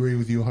 I agree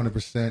with you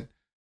 100%.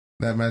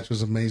 That match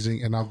was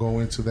amazing, and I'll go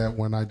into that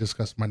when I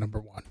discuss my number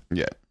 1.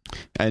 Yeah.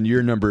 And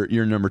your number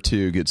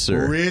 2, good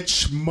sir.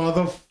 Rich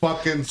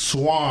motherfucking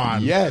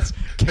Swann. Yes.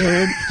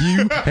 Can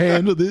you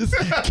handle this?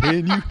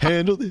 Can you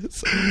handle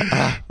this?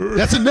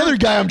 That's another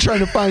guy I'm trying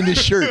to find his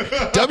shirt.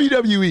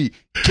 WWE,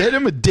 get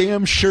him a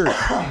damn shirt.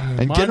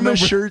 And get him a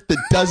shirt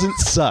that doesn't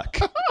suck.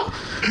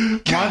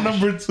 My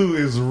number 2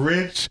 is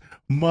Rich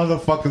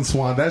motherfucking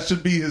Swann. That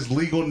should be his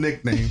legal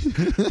nickname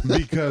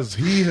because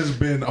he has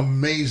been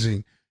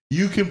amazing.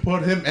 You can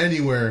put him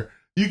anywhere.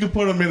 You can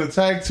put him in a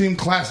tag team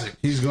classic.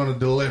 He's going to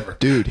deliver.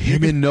 Dude,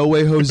 him and No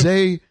Way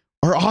Jose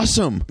are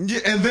awesome. Yeah,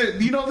 and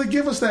they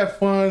give us that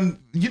fun.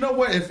 You know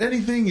what? If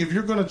anything, if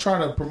you're going to try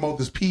to promote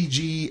this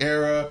PG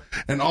era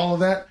and all of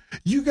that,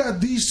 you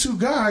got these 2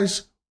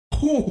 guys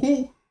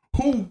who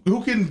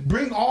can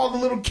bring all the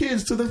little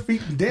kids to their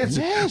feet and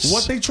dancing. Yes.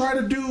 What they try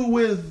to do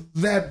with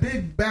that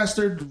big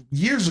bastard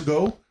years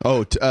ago.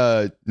 Oh,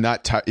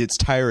 it's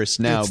Tyrus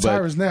now,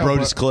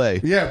 Brodus Clay.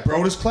 Yeah,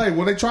 Brodus Clay.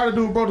 What they try to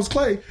do with Brodus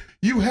Clay,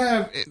 you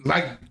have,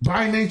 like,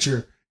 by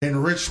nature,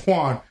 and Rich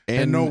Swann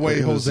and No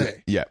Way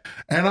Jose. Yeah.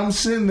 And I'm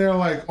sitting there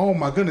like, oh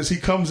my goodness, he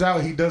comes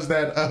out, he does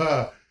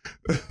that,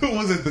 what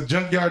was it, the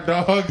Junkyard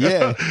Dog?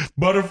 Yeah.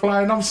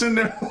 Butterfly. And I'm sitting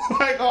there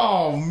like,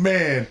 oh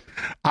man,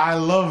 I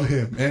love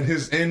him and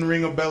his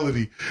in-ring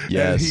ability.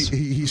 Yes. And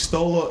he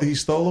stole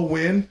a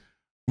win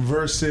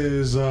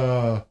versus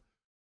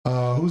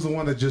who's the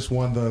one that just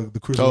won the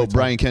cruiserweight? Oh,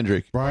 Brian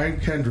Kendrick. Brian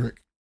Kendrick.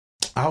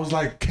 I was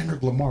like,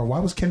 Kendrick Lamar. Why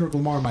was Kendrick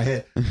Lamar in my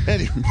head?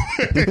 Anyway.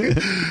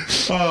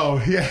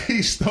 Oh, yeah,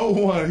 he stole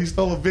one. He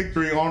stole a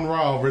victory on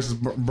Raw versus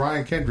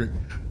Brian Kendrick.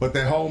 But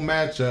that whole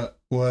matchup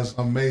was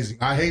amazing.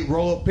 I hate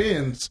roll-up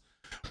pins,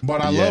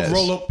 but I love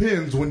roll-up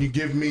pins when you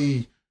give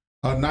me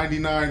a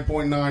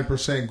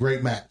 99.9%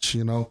 great match,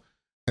 you know?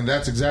 And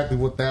that's exactly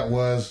what that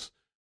was.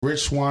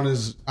 Rich Swann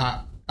is...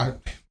 I'm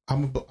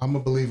a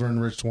believer in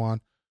Rich Swann.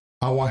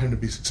 I want him to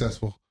be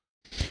successful.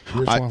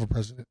 Rich Swann for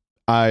president.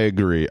 I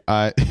agree.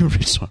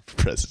 Rich Swann for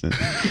president.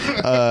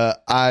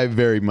 I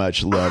very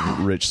much love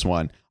Rich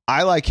Swann.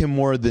 I like him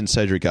more than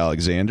Cedric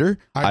Alexander.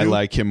 I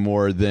like him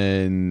more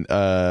than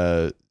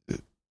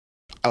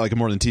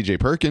TJ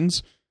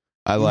Perkins.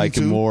 I like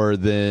him more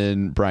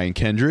than Brian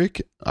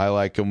Kendrick. I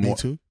like him more. Me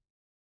too.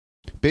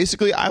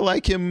 Basically, I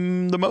like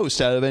him the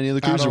most out of any of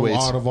the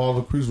cruiserweights. Out of all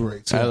the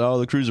cruiserweights. Out of all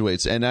the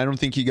cruiserweights. And I don't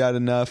think he got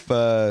enough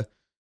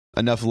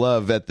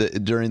love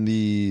during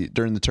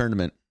the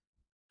tournament.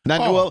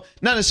 Not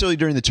necessarily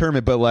during the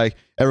tournament, but like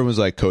everyone's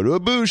like Kota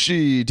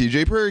Ibushi,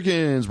 TJ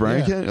Perkins,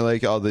 Brian Kendrick,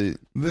 like all they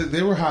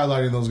were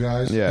highlighting those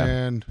guys. Yeah.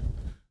 And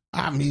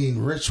I mean,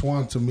 Rich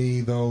Swann to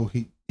me though,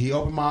 he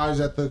opened my eyes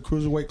at the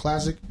Cruiserweight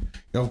Classic.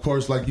 Of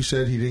course, like you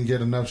said, he didn't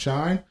get enough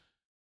shine.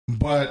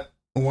 But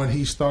when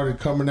he started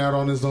coming out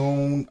on his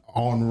own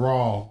on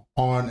Raw,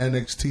 on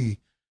NXT,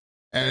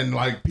 and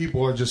like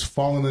people are just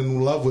falling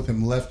in love with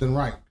him left and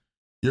right,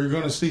 you're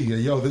gonna see,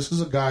 this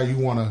is a guy you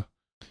want to.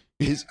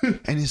 His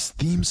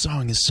theme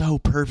song is so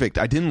perfect.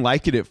 I didn't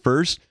like it at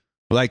first.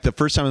 Like the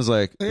first time I was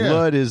like,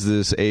 what is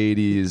this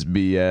 80s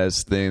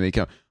BS thing they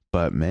come?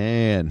 But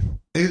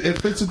man,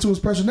 it fits into his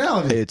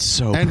personality. It's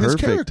so perfect. His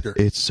character.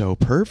 It's so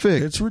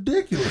perfect. It's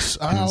ridiculous.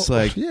 It's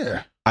like,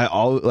 I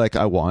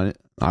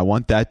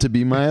want that to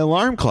be my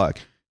alarm clock.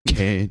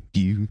 Can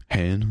you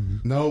handle?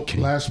 Nope.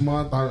 Last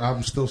month,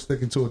 I'm still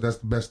sticking to it. That's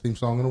the best theme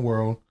song in the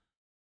world.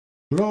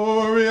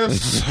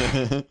 Glorious.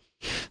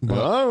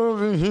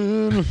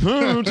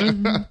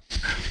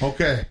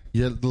 Okay,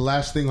 the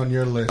last thing on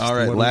your list. All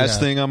right, last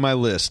thing on my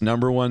list.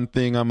 Number one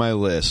thing on my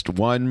list.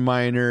 One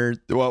minor.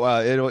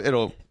 Well,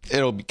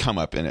 it'll come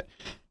up in it.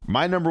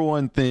 My number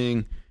one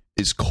thing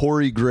is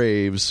Corey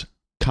Graves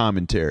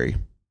commentary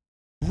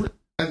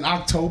in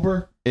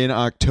October.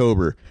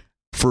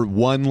 For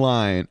one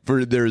line.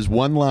 There's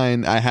one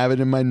line. I have it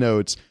in my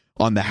notes.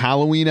 On the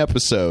Halloween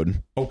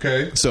episode.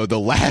 Okay. So the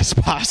last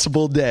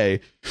possible day,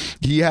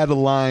 he had a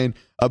line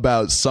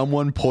about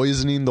someone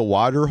poisoning the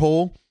water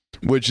hole,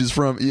 which is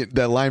from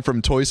that line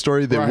from Toy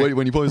Story that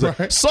when he plays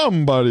like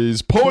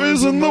somebody's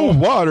poisoned the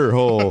water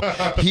hole.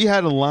 He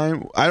had a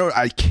line.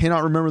 I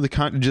cannot remember the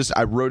content. Just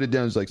I wrote it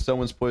down. It's like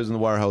someone's poisoned the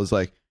water hole. It's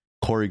like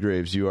Corey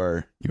Graves, you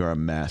are a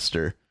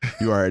master.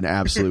 You are an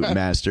absolute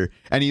master.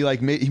 And he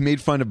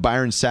made fun of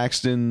Byron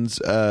Saxton's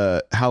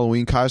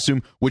Halloween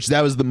costume, which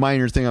that was the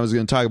minor thing I was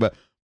going to talk about.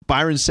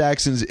 Byron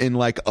Saxton's in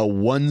like a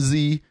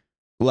onesie,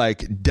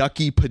 like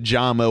ducky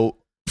pajama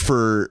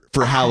for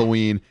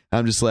Halloween.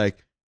 I'm just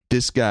like,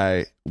 this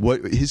guy,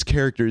 his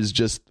character is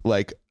just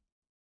like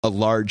a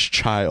large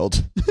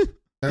child.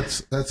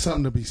 That's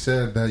something to be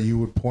said, that you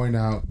would point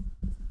out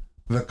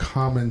the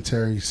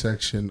commentary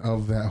section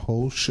of that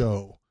whole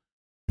show.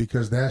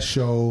 Because that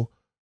show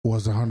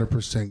was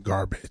 100%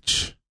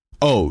 garbage.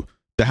 Oh,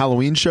 the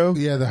Halloween show?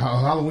 Yeah, the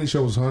Halloween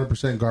show was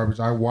 100% garbage.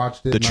 I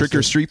watched it. The trick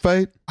or street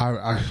fight?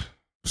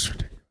 It's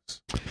ridiculous.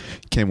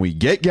 Can we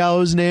get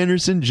Gallows and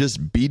Anderson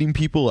just beating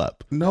people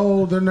up?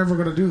 No, they're never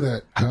going to do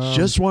that. I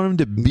just want them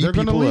to beat people up.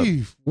 They're going to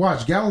leave.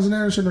 Watch, Gallows and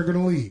Anderson are going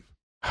to leave.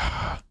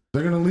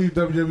 They're going to leave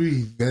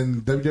WWE,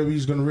 and WWE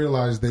is going to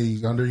realize they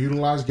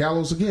underutilized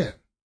Gallows again.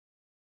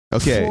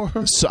 Okay,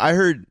 so I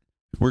heard...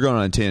 We're going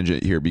on a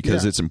tangent here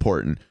because it's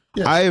important.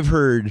 Yes. I have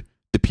heard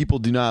that people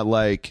do not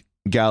like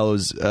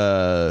Gallows'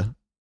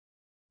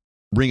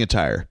 ring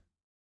attire.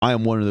 I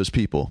am one of those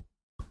people.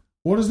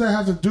 What does that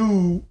have to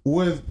do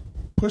with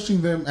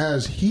pushing them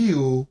as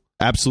heel?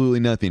 Absolutely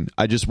nothing.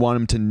 I just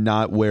want him to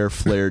not wear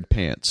flared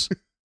pants.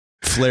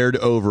 Flared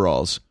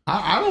overalls.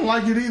 I don't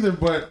like it either,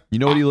 but... You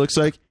know what he looks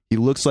like? He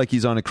looks like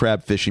he's on a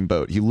crab fishing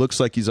boat. He looks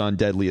like he's on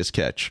Deadliest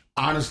Catch.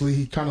 Honestly,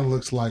 he kind of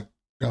looks like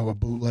a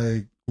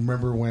bootleg.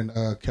 Remember when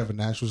Kevin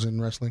Nash was in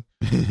wrestling?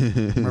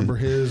 Remember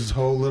his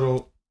whole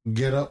little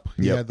get up?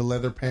 He had the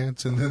leather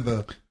pants and then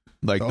the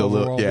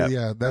overall.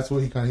 Yeah, that's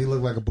what he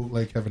looked like, a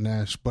bootleg Kevin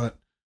Nash. But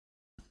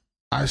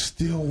I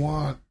still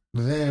want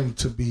them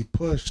to be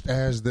pushed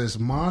as this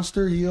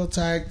monster heel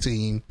tag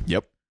team.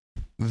 Yep.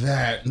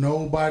 That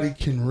nobody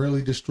can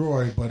really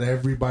destroy, but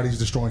everybody's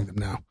destroying them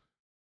now.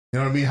 You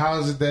know what I mean? How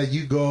is it that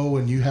you go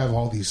and you have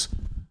all these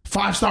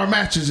 5-star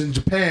matches in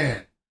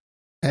Japan?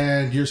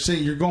 And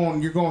you're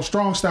going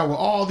strong style with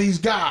all these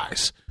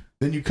guys.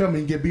 Then you come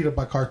and get beat up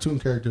by cartoon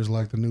characters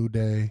like the New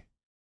Day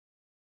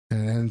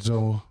and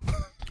Enzo.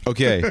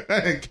 Okay.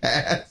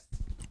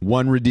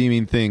 One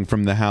redeeming thing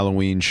from the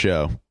Halloween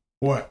show.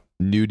 What?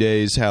 New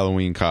Day's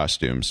Halloween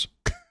costumes.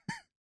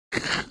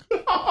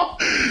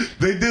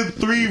 They did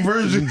 3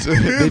 versions.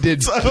 They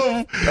did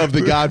of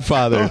The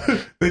Godfather.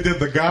 They did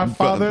The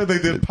Godfather. They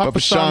did Papa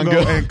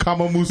Shango and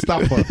Kama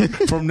Mustafa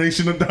from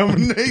Nation of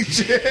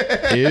Domination.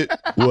 It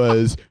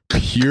was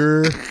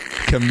pure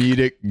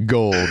comedic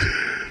gold.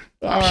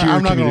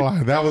 I'm not gonna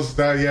lie. That was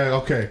that. Yeah,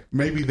 okay.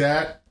 Maybe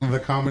that,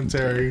 the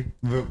commentary,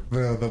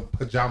 the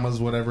pajamas,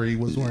 whatever he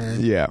was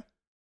wearing. Yeah.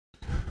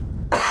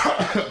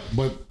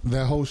 But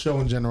that whole show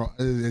in general,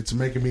 it's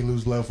making me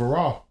lose love for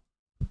Raw.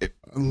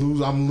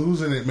 I'm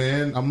losing it,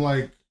 man. I'm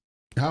like,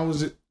 how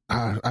is it?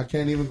 I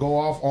can't even go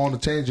off on a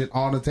tangent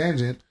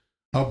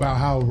about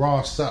how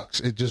Raw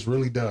sucks. It just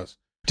really does.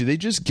 Do they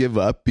just give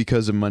up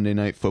because of Monday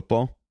Night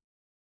Football?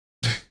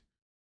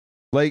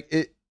 Like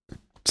it's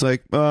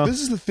like this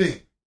is the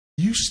thing.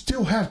 You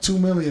still have 2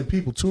 million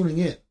people tuning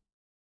in.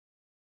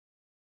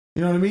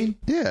 You know what I mean?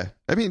 Yeah.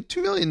 I mean,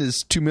 2 million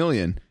is 2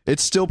 million.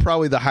 It's still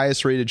probably the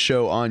highest rated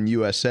show on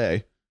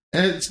USA.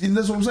 And that's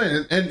what I'm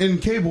saying. And in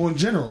cable in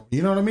general.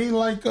 You know what I mean?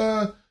 Like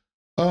when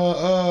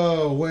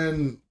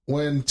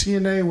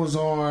TNA was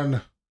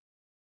on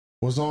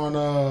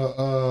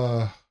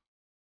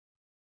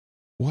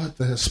what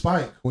the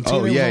Spike. When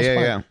TNA was on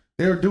Spike,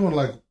 they were doing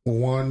like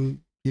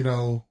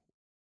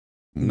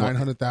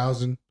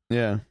 900,000.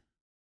 Yeah.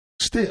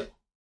 Still,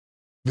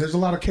 there's a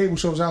lot of cable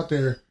shows out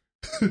there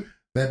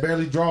that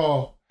barely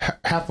draw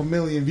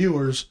 500,000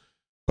 viewers,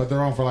 but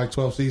they're on for like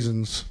 12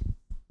 seasons.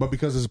 But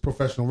because it's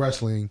professional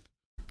wrestling.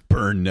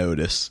 Burn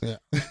Notice. Yeah.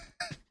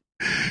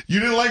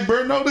 You didn't like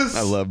Burn Notice?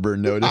 I love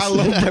Burn Notice. I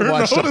love Burn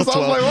Notice. I was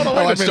like,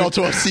 I watched all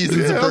 12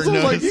 seasons of Burn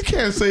Notice. Like, you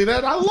can't say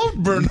that. I love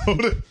Burn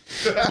Notice.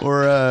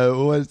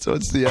 Or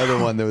what's the other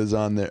one that was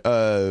on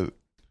there?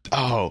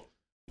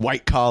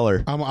 White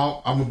Collar.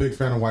 I'm a big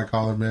fan of White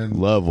Collar, man.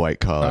 Love White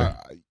Collar.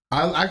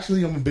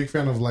 I'm a big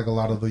fan of like a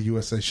lot of the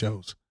USA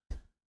shows.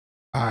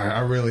 I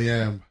really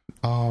am.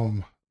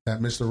 That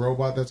Mr.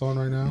 Robot that's on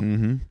right now,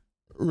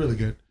 really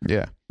good.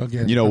 Yeah.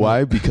 Again, you know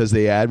why? Because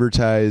they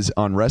advertise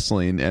on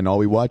wrestling, and all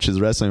we watch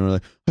is wrestling. We're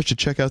like, I should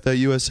check out that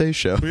USA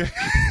show.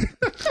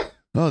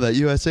 Oh, that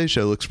USA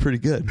show looks pretty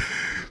good.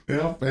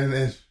 Yep,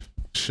 and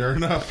sure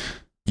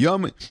enough,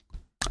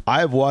 I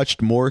have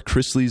watched more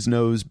Chris Lee's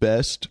Knows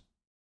Best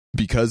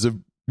because of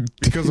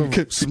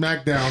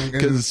SmackDown.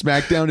 Because of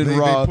SmackDown and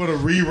Raw. They put a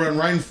rerun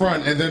right in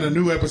front and then a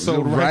new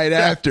episode right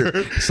after.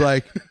 It's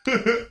like,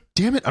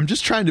 damn it, I'm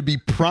just trying to be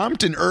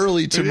prompt and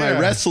early to my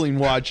wrestling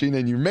watching,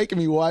 and you're making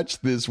me watch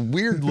this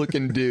weird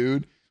looking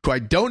dude who I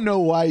don't know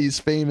why he's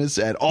famous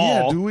at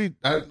all. Yeah,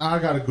 I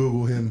gotta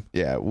Google him.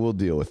 Yeah, we'll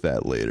deal with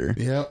that later.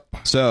 Yep.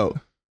 So,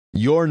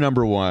 your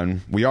number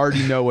one, we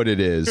already know what it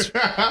is.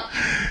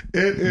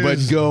 It is but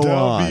go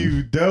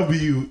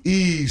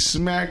WWE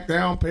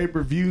SmackDown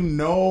pay-per-view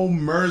No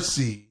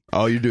Mercy.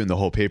 Oh, you're doing the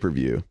whole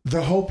pay-per-view.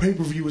 The whole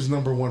pay-per-view was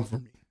number one for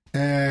me.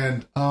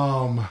 And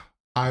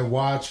I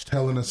watched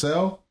Hell in a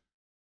Cell,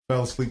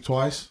 fell asleep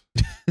twice.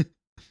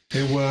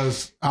 I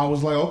was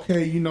like,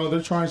 okay,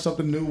 they're trying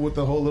something new with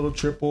the whole little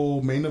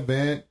triple main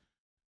event.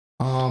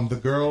 The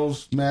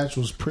girls match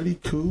was pretty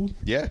cool.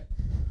 Yeah.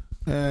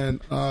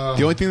 And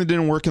the only thing that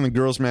didn't work in the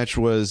girls match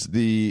was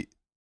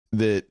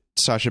that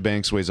Sasha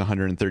Banks weighs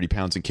 130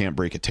 pounds and can't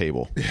break a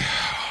table.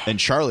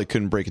 And Charlotte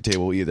couldn't break a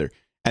table either.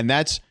 And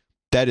that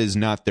is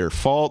not their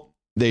fault.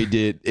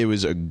 It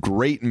was a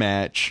great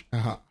match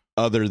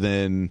other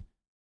than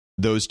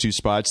those two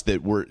spots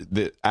that were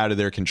out of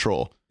their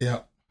control. Yeah.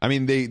 I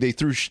mean, they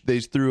threw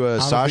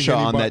Sasha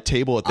on that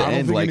table at the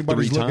end like 3 times.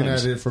 Anybody's looking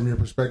at it from your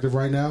perspective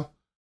right now,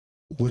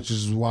 which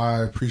is why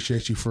I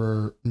appreciate you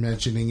for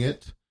mentioning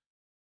it.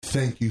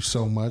 Thank you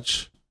so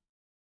much.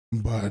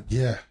 But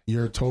yeah,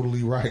 you're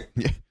totally right.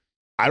 Yeah.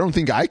 I don't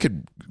think I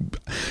could.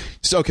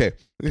 So, okay.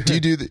 Do you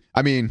do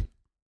I mean,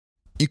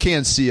 you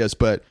can't see us,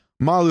 but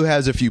Malu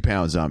has a few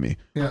pounds on me.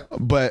 Yeah.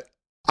 But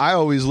I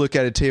always look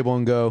at a table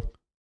and go,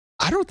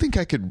 I don't think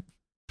I could.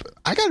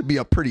 I got to be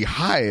up pretty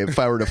high if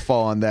I were to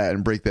fall on that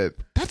and break that.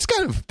 That's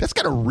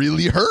gotta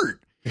really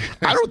hurt.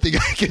 I don't think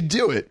I could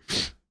do it.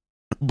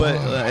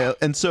 But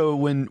and so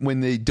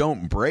when they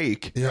don't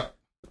break, yeah,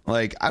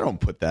 like I don't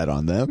put that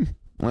on them.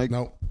 Like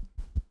nope,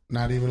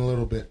 not even a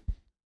little bit.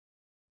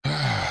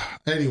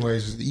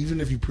 Anyways, even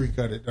if you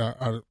pre-cut it,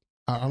 I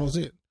don't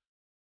see it.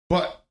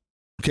 But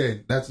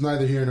okay, that's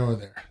neither here nor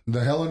there.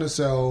 The Hell in a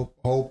Cell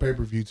whole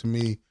pay-per-view to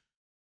me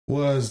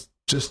was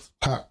just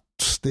hot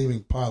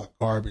steaming pile of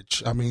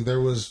garbage. I mean, there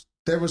was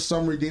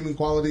some redeeming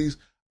qualities.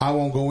 I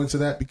won't go into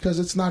that because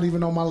it's not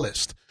even on my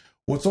list.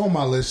 What's on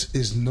my list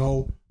is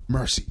No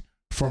Mercy.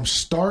 From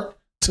start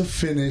to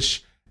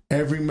finish,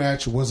 every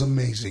match was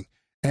amazing.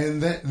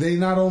 And that they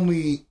not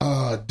only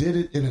did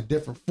it in a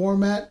different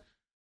format,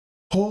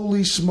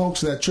 holy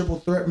smokes, that triple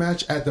threat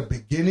match at the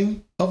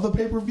beginning of the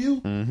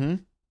pay-per-view,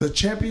 the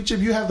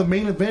championship, you have the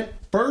main event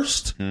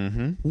first.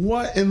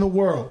 What in the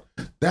world?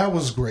 That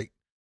was great.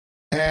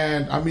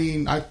 And I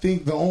mean, I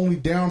think the only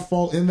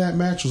downfall in that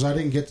match was I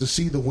didn't get to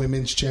see the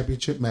women's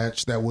championship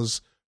match that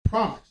was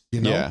promised,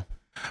 Yeah.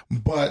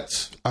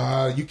 But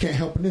you can't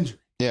help an injury.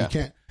 Yeah. You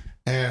can't.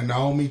 And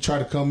Naomi tried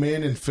to come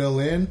in and fill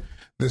in.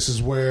 This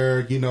is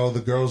where,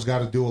 the girls got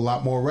to do a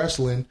lot more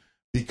wrestling.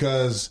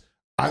 because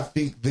I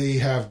think they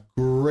have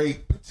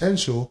great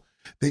potential.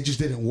 They just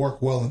didn't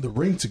work well in the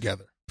ring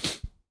together.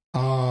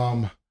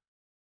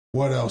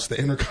 What else? The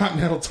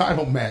Intercontinental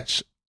title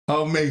match.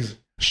 Amazing.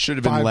 Should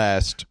have been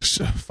last.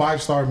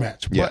 5-star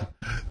match. Yeah.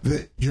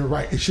 But you're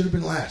right. It should have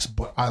been last,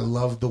 but I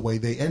love the way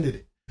they ended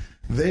it.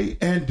 They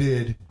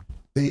ended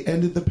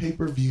the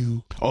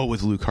pay-per-view. Oh,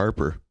 with Luke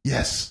Harper.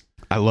 Yes.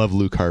 I love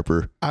Luke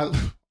Harper. I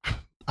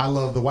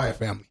love the Wyatt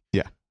family.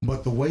 Yeah.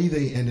 But the way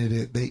they ended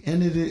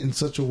it in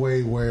such a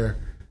way where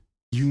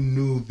you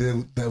knew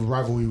the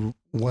rivalry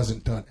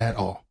wasn't done at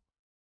all.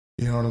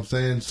 You know what I'm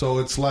saying? So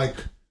it's like,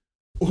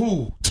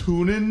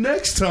 tune in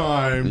next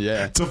time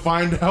to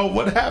find out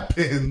what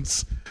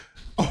happens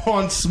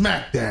on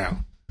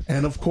SmackDown.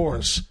 And of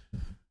course,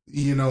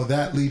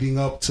 that leading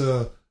up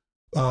to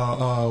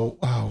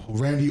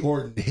Randy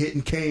Orton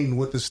hitting Kane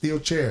with the steel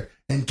chair,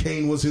 and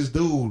Kane was his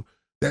dude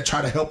that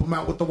tried to help him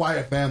out with the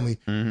Wyatt family.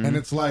 Mm-hmm. And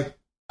it's like,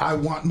 I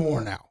want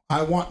more now.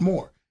 I want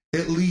more.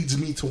 It leads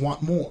me to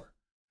want more.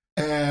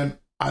 And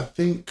I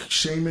think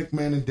Shane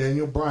McMahon and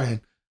Daniel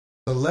Bryan,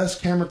 the less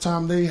camera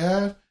time they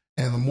have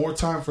and the more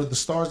time for the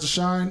stars to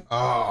shine,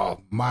 oh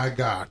my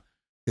God,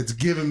 it's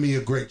giving me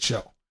a great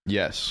show.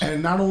 Yes.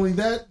 And not only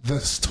that, the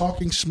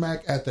talking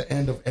smack at the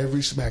end of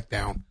every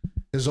SmackDown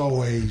is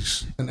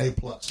always an A+.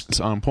 It's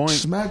on point.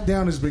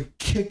 SmackDown has been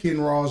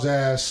kicking Raw's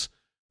ass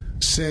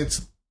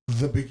since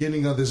the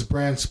beginning of this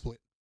brand split.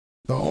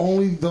 The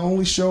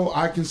only show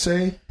I can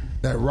say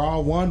that Raw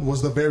won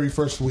was the very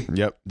first week.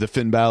 Yep, the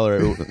Finn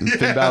Balor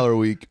Finn Balor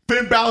week.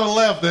 Finn Balor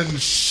left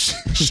and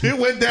shit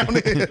went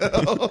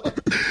downhill.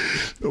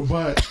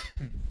 But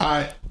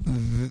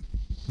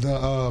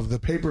the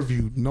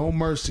pay-per-view No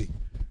Mercy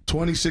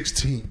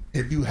 2016.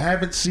 If you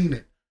haven't seen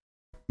it,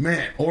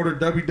 man, order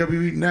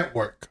WWE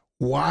Network.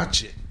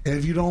 Watch it. And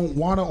if you don't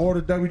want to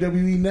order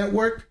WWE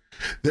Network,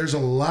 there's a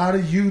lot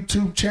of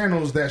YouTube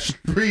channels that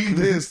stream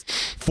this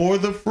for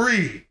the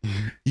free.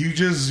 You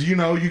just, you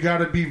got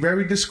to be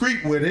very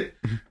discreet with it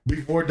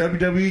before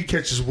WWE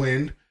catches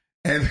wind.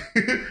 And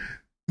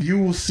you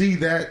will see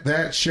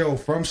that show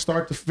from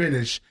start to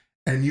finish,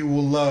 and you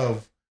will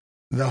love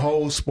the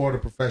whole sport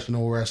of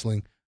professional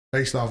wrestling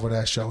based off of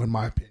that show, in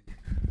my opinion.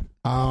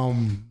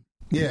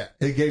 Yeah,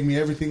 it gave me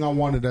everything I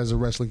wanted as a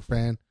wrestling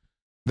fan.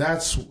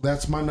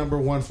 That's my number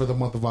one for the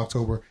month of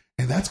October.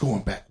 And that's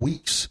going back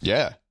weeks.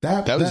 Yeah.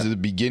 That was the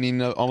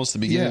beginning of the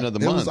beginning of the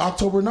month. It was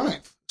October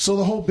 9th. So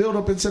the whole build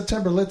up in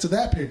September led to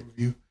that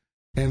pay-per-view.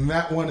 And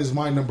that one is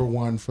my number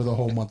one for the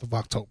whole month of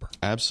October.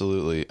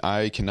 Absolutely.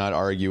 I cannot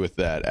argue with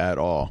that at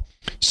all.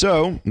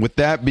 So with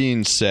that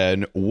being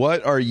said,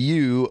 what are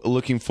you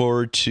looking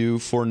forward to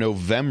for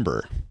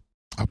November?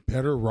 A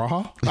better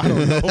Raw? I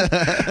don't know.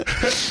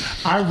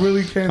 I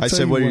really can't. I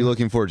said, what are you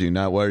looking forward to?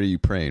 Not what are you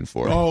praying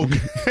for?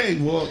 Okay,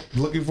 well,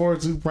 looking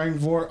forward to, praying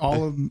for,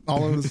 all in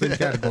the same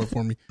category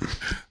for me.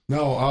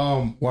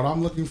 No, what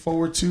I'm looking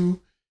forward to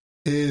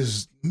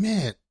is,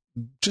 man,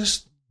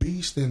 just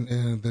beast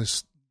in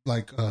this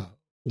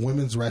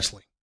women's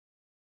wrestling.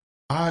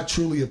 I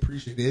truly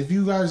appreciate it. If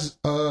you guys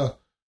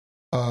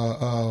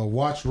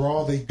watch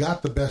Raw, they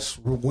got the best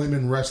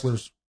women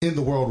wrestlers in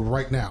the world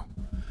right now.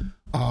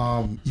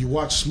 You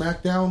watch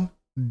SmackDown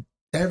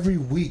every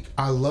week.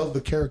 I love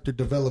the character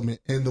development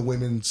in the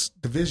women's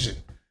division,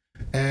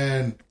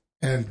 and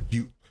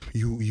you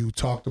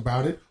talked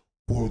about it.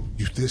 Well,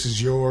 this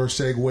is your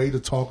segue to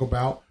talk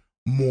about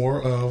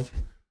more of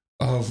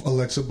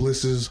Alexa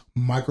Bliss's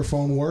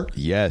microphone work.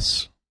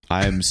 Yes,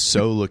 I am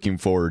so looking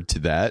forward to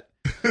that.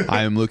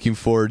 I am looking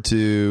forward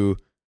to.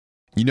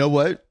 You know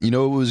what? You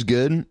know what was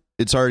good?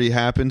 It's already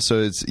happened, so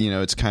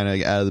it's kind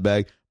of out of the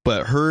bag.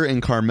 But her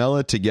and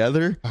Carmella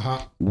together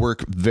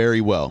work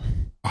very well.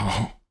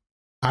 Oh,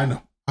 I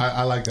know.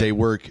 I like that. They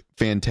work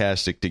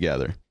fantastic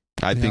together.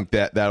 I think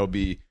that'll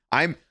be.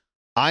 I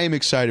am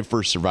excited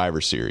for Survivor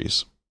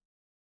Series.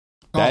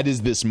 That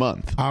is this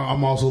month.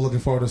 I'm also looking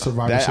forward to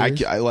Survivor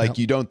Series.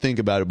 You don't think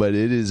about it, but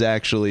it is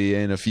actually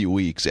in a few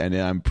weeks, and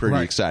I'm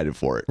pretty excited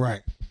for it.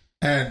 Right.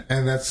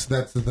 And that's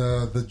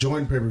the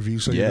joint pay-per-view,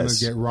 so you're going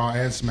to get Raw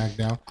and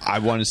SmackDown. I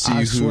want to see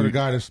I swear to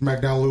God, if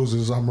SmackDown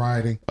loses, I'm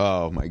rioting.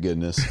 Oh, my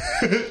goodness.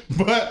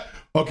 But,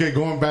 okay,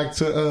 going back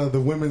to the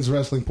women's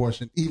wrestling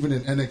portion, even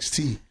in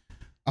NXT,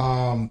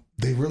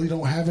 they really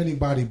don't have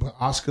anybody, but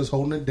Asuka's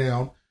holding it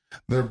down.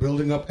 They're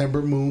building up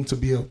Ember Moon to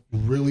be a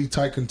really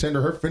tight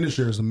contender. Her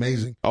finisher is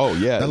amazing. Oh,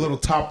 yeah. That little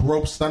top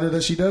rope stunner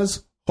that she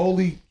does,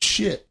 holy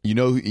shit. You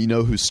know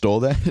who stole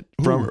that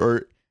from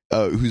her?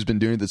 Who's been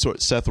doing this?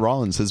 Seth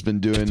Rollins has been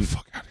doing. Get the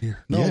fuck out of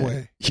here! No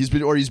way. He's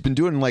been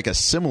doing like a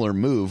similar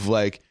move,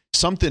 like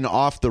something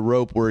off the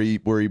rope where he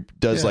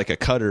does like a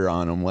cutter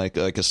on him, like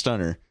a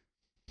stunner.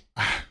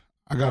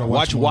 I gotta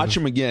watch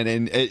him again,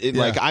 and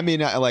I may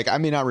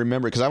not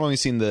remember because I've only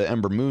seen the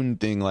Ember Moon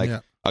thing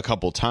a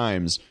couple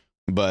times,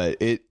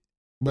 but it.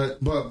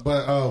 But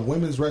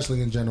women's wrestling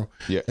in general.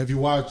 Yeah. If you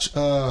watch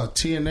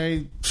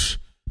TNA's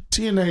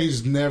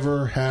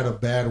never had a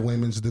bad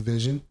women's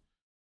division.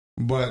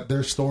 But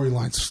their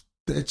storylines,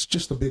 it's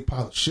just a big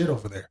pile of shit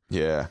over there.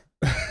 Yeah.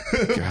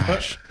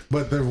 Gosh.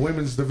 but their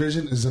women's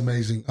division is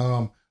amazing.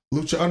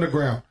 Lucha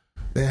Underground,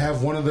 they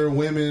have one of their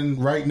women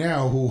right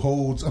now who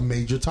holds a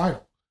major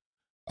title.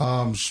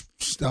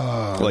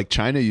 Like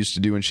China used to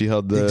do when she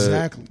held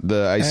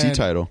the IC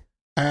title.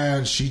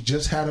 And she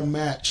just had a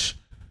match.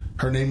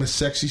 Her name is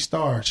Sexy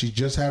Star. She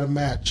just had a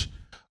match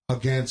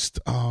against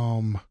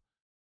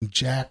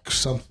Jack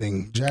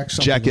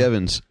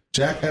Evans.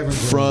 Jack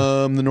Evans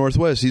from the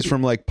Northwest. He's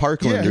from like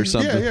Parkland or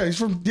something. Yeah, he's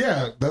from.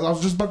 Yeah, I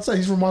was just about to say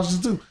he's from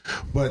Washington too.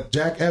 But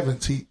Jack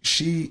Evans,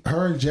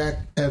 her and Jack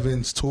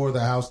Evans tore the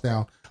house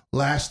down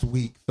last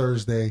week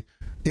Thursday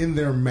in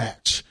their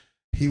match.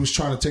 He was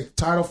trying to take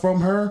the title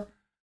from her.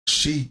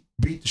 She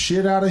beat the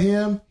shit out of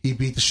him. He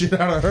beat the shit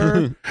out of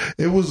her.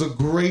 It was a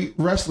great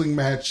wrestling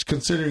match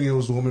considering it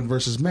was woman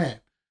versus man.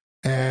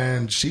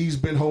 And she's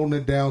been holding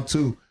it down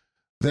too.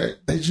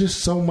 There's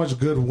just so much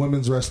good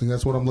women's wrestling.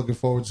 That's what I'm looking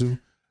forward to.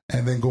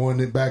 And then going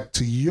it back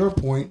to your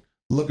point,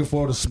 looking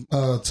forward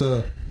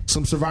to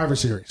some Survivor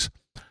Series.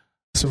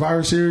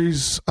 Survivor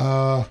Series,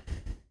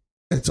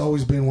 it's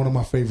always been one of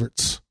my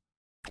favorites.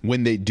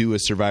 When they do a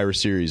Survivor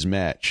Series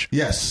match.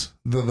 Yes.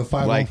 The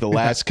five like the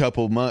last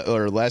couple months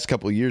or last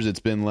couple of years, it's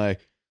been like,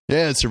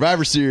 yeah,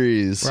 Survivor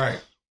Series. Right.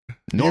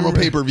 Normal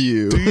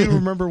pay-per-view. Do you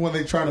remember when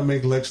they tried to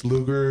make Lex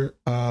Luger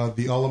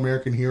the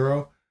All-American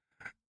Hero?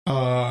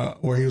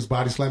 Where he was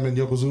body slamming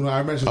Yokozuna?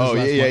 I mentioned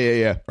this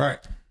yeah. Right.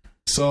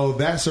 So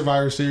that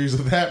Survivor Series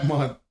of that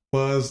month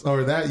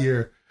that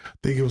year, I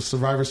think it was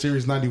Survivor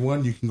Series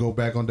 91. You can go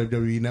back on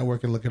WWE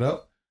Network and look it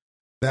up.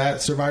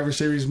 That Survivor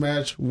Series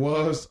match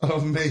was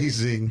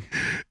amazing.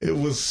 It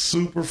was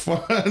super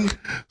fun.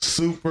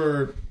 It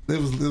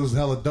was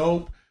hella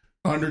dope.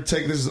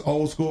 Undertaker, this is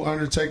old school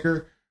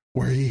Undertaker,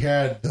 where he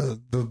had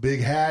the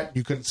big hat.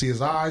 You couldn't see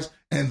his eyes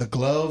and the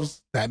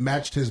gloves that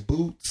matched his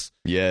boots.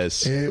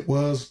 Yes. It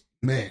was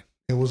amazing.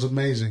 He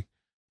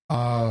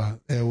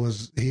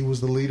was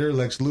the leader,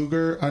 Lex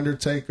Luger,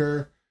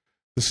 Undertaker,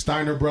 the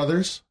Steiner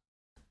brothers,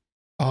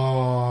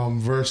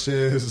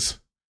 versus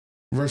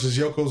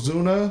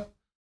Yokozuna.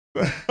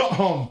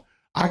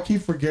 I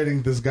keep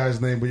forgetting this guy's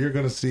name, but you're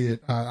gonna see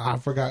it. I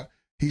forgot.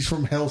 He's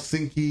from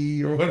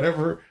Helsinki or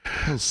whatever.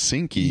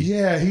 Helsinki.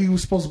 Yeah, he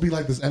was supposed to be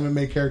like this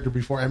MMA character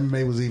before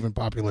MMA was even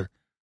popular.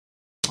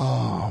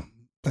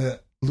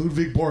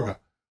 Ludwig Borga.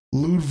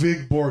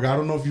 I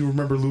don't know if you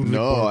remember Ludwig Borga.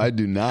 No, I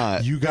do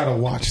not. You gotta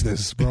watch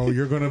this, bro.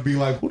 You're gonna be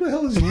like, who the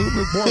hell is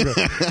Ludwig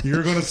Borga?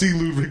 You're gonna see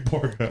Ludwig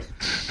Borga.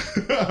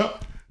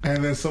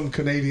 And then some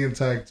Canadian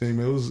tag team.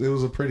 It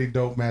was a pretty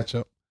dope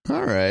matchup.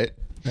 All right.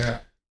 Yeah.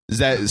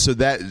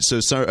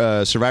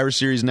 Survivor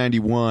Series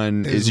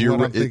 91 is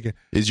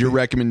your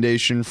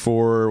recommendation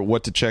for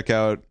what to check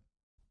out?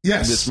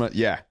 Yes. This month?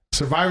 Yeah.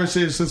 Survivor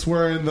Series, since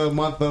we're in the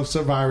month of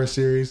Survivor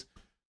Series,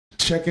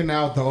 checking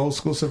out the old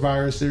school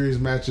Survivor Series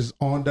matches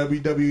on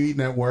WWE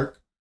Network.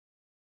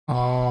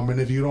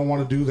 And if you don't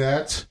want to do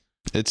that,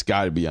 it's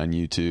got to be on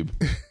YouTube.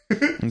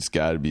 It's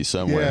got to be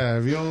somewhere. Yeah,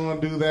 if you don't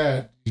want to do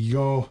that, you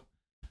go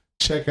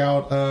check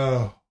out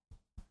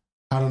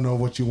I don't know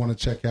what you want to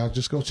check out.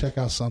 Just go check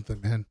out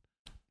something, man.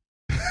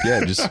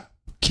 Yeah, just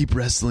keep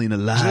wrestling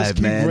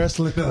alive, man. Keep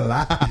wrestling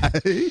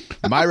alive.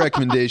 My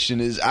recommendation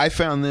is I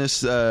found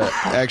this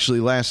actually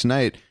last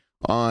night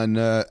on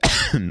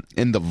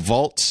in the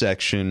Vault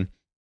section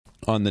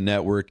on the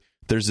network.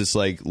 There's this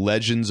like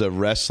Legends of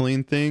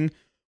Wrestling thing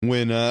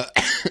when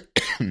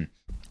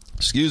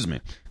excuse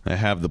me, I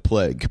have the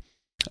plague.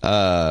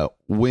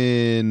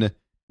 When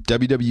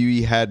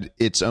WWE had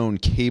its own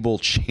cable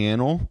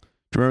channel.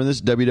 Do you remember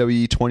this?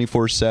 WWE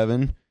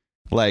 24/7,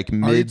 like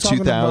mid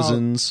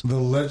 2000s. The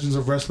Legends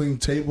of Wrestling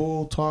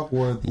table talk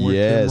where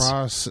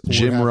yes,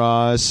 Jim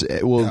Ross.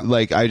 Well,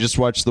 like I just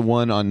watched the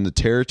one on the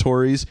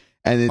territories,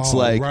 and it's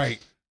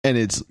and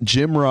it's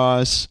Jim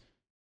Ross,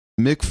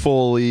 Mick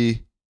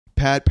Foley,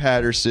 Pat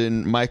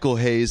Patterson, Michael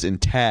Hayes, and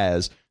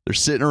Taz. They're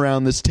sitting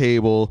around this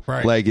table,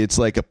 like it's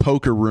like a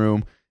poker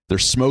room. They're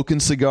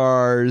smoking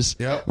cigars.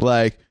 Yep.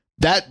 Like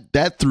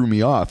that threw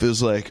me off. It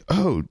was like,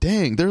 oh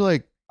dang, they're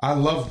like. I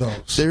love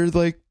those. They're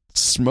like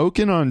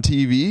smoking on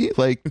TV.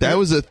 Like that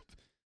was I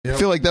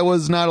feel like that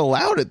was not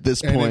allowed at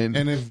this point.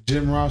 And if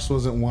Jim Ross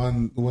wasn't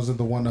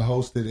the one to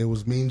host it, it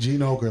was Mean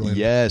Gene Okerlund.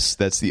 Yes,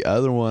 that's the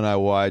other one I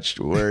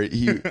watched where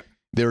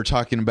they were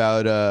talking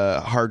about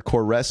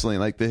hardcore wrestling,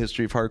 like the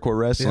history of hardcore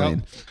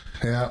wrestling.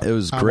 Yeah, it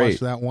was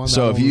great. I watched that one.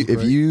 So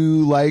if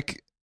you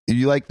like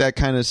that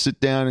kind of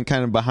sit down and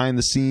kind of behind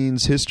the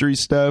scenes history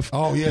stuff,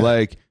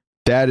 like.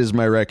 That is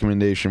my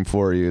recommendation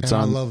for you.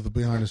 I love the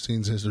behind the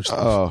scenes history stuff.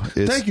 Oh,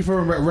 thank you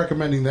for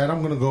recommending that. I'm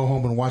going to go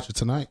home and watch it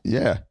tonight.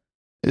 Yeah,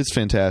 it's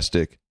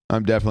fantastic.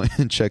 I'm definitely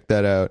going to check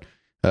that out.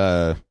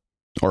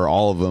 Or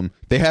all of them.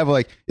 They have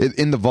like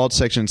in the Vault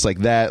section, it's like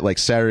that, like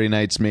Saturday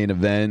night's main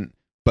event,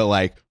 but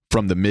like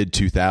from the mid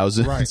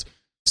 2000s. Right.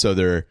 So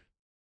they're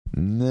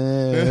all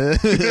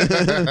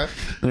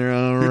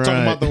You're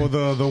talking about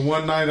the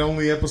one night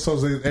only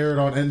episodes that aired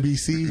on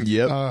NBC.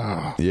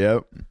 Yep.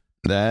 Yep.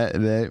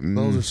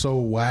 Those are so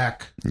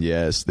whack.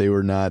 Yes, they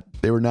were not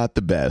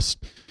the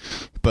best.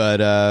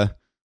 But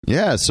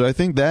so I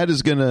think that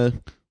is gonna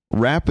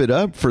wrap it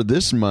up for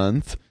this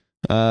month.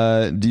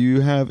 Do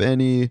you have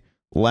any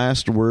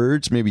last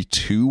words? Maybe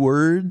 2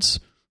 words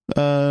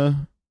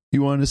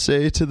you want to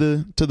say to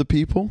the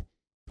people?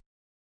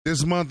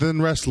 This month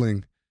in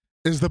wrestling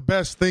is the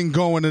best thing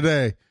going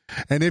today.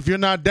 And if you're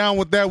not down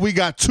with that, we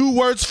got 2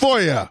 words for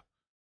you.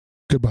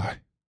 Goodbye.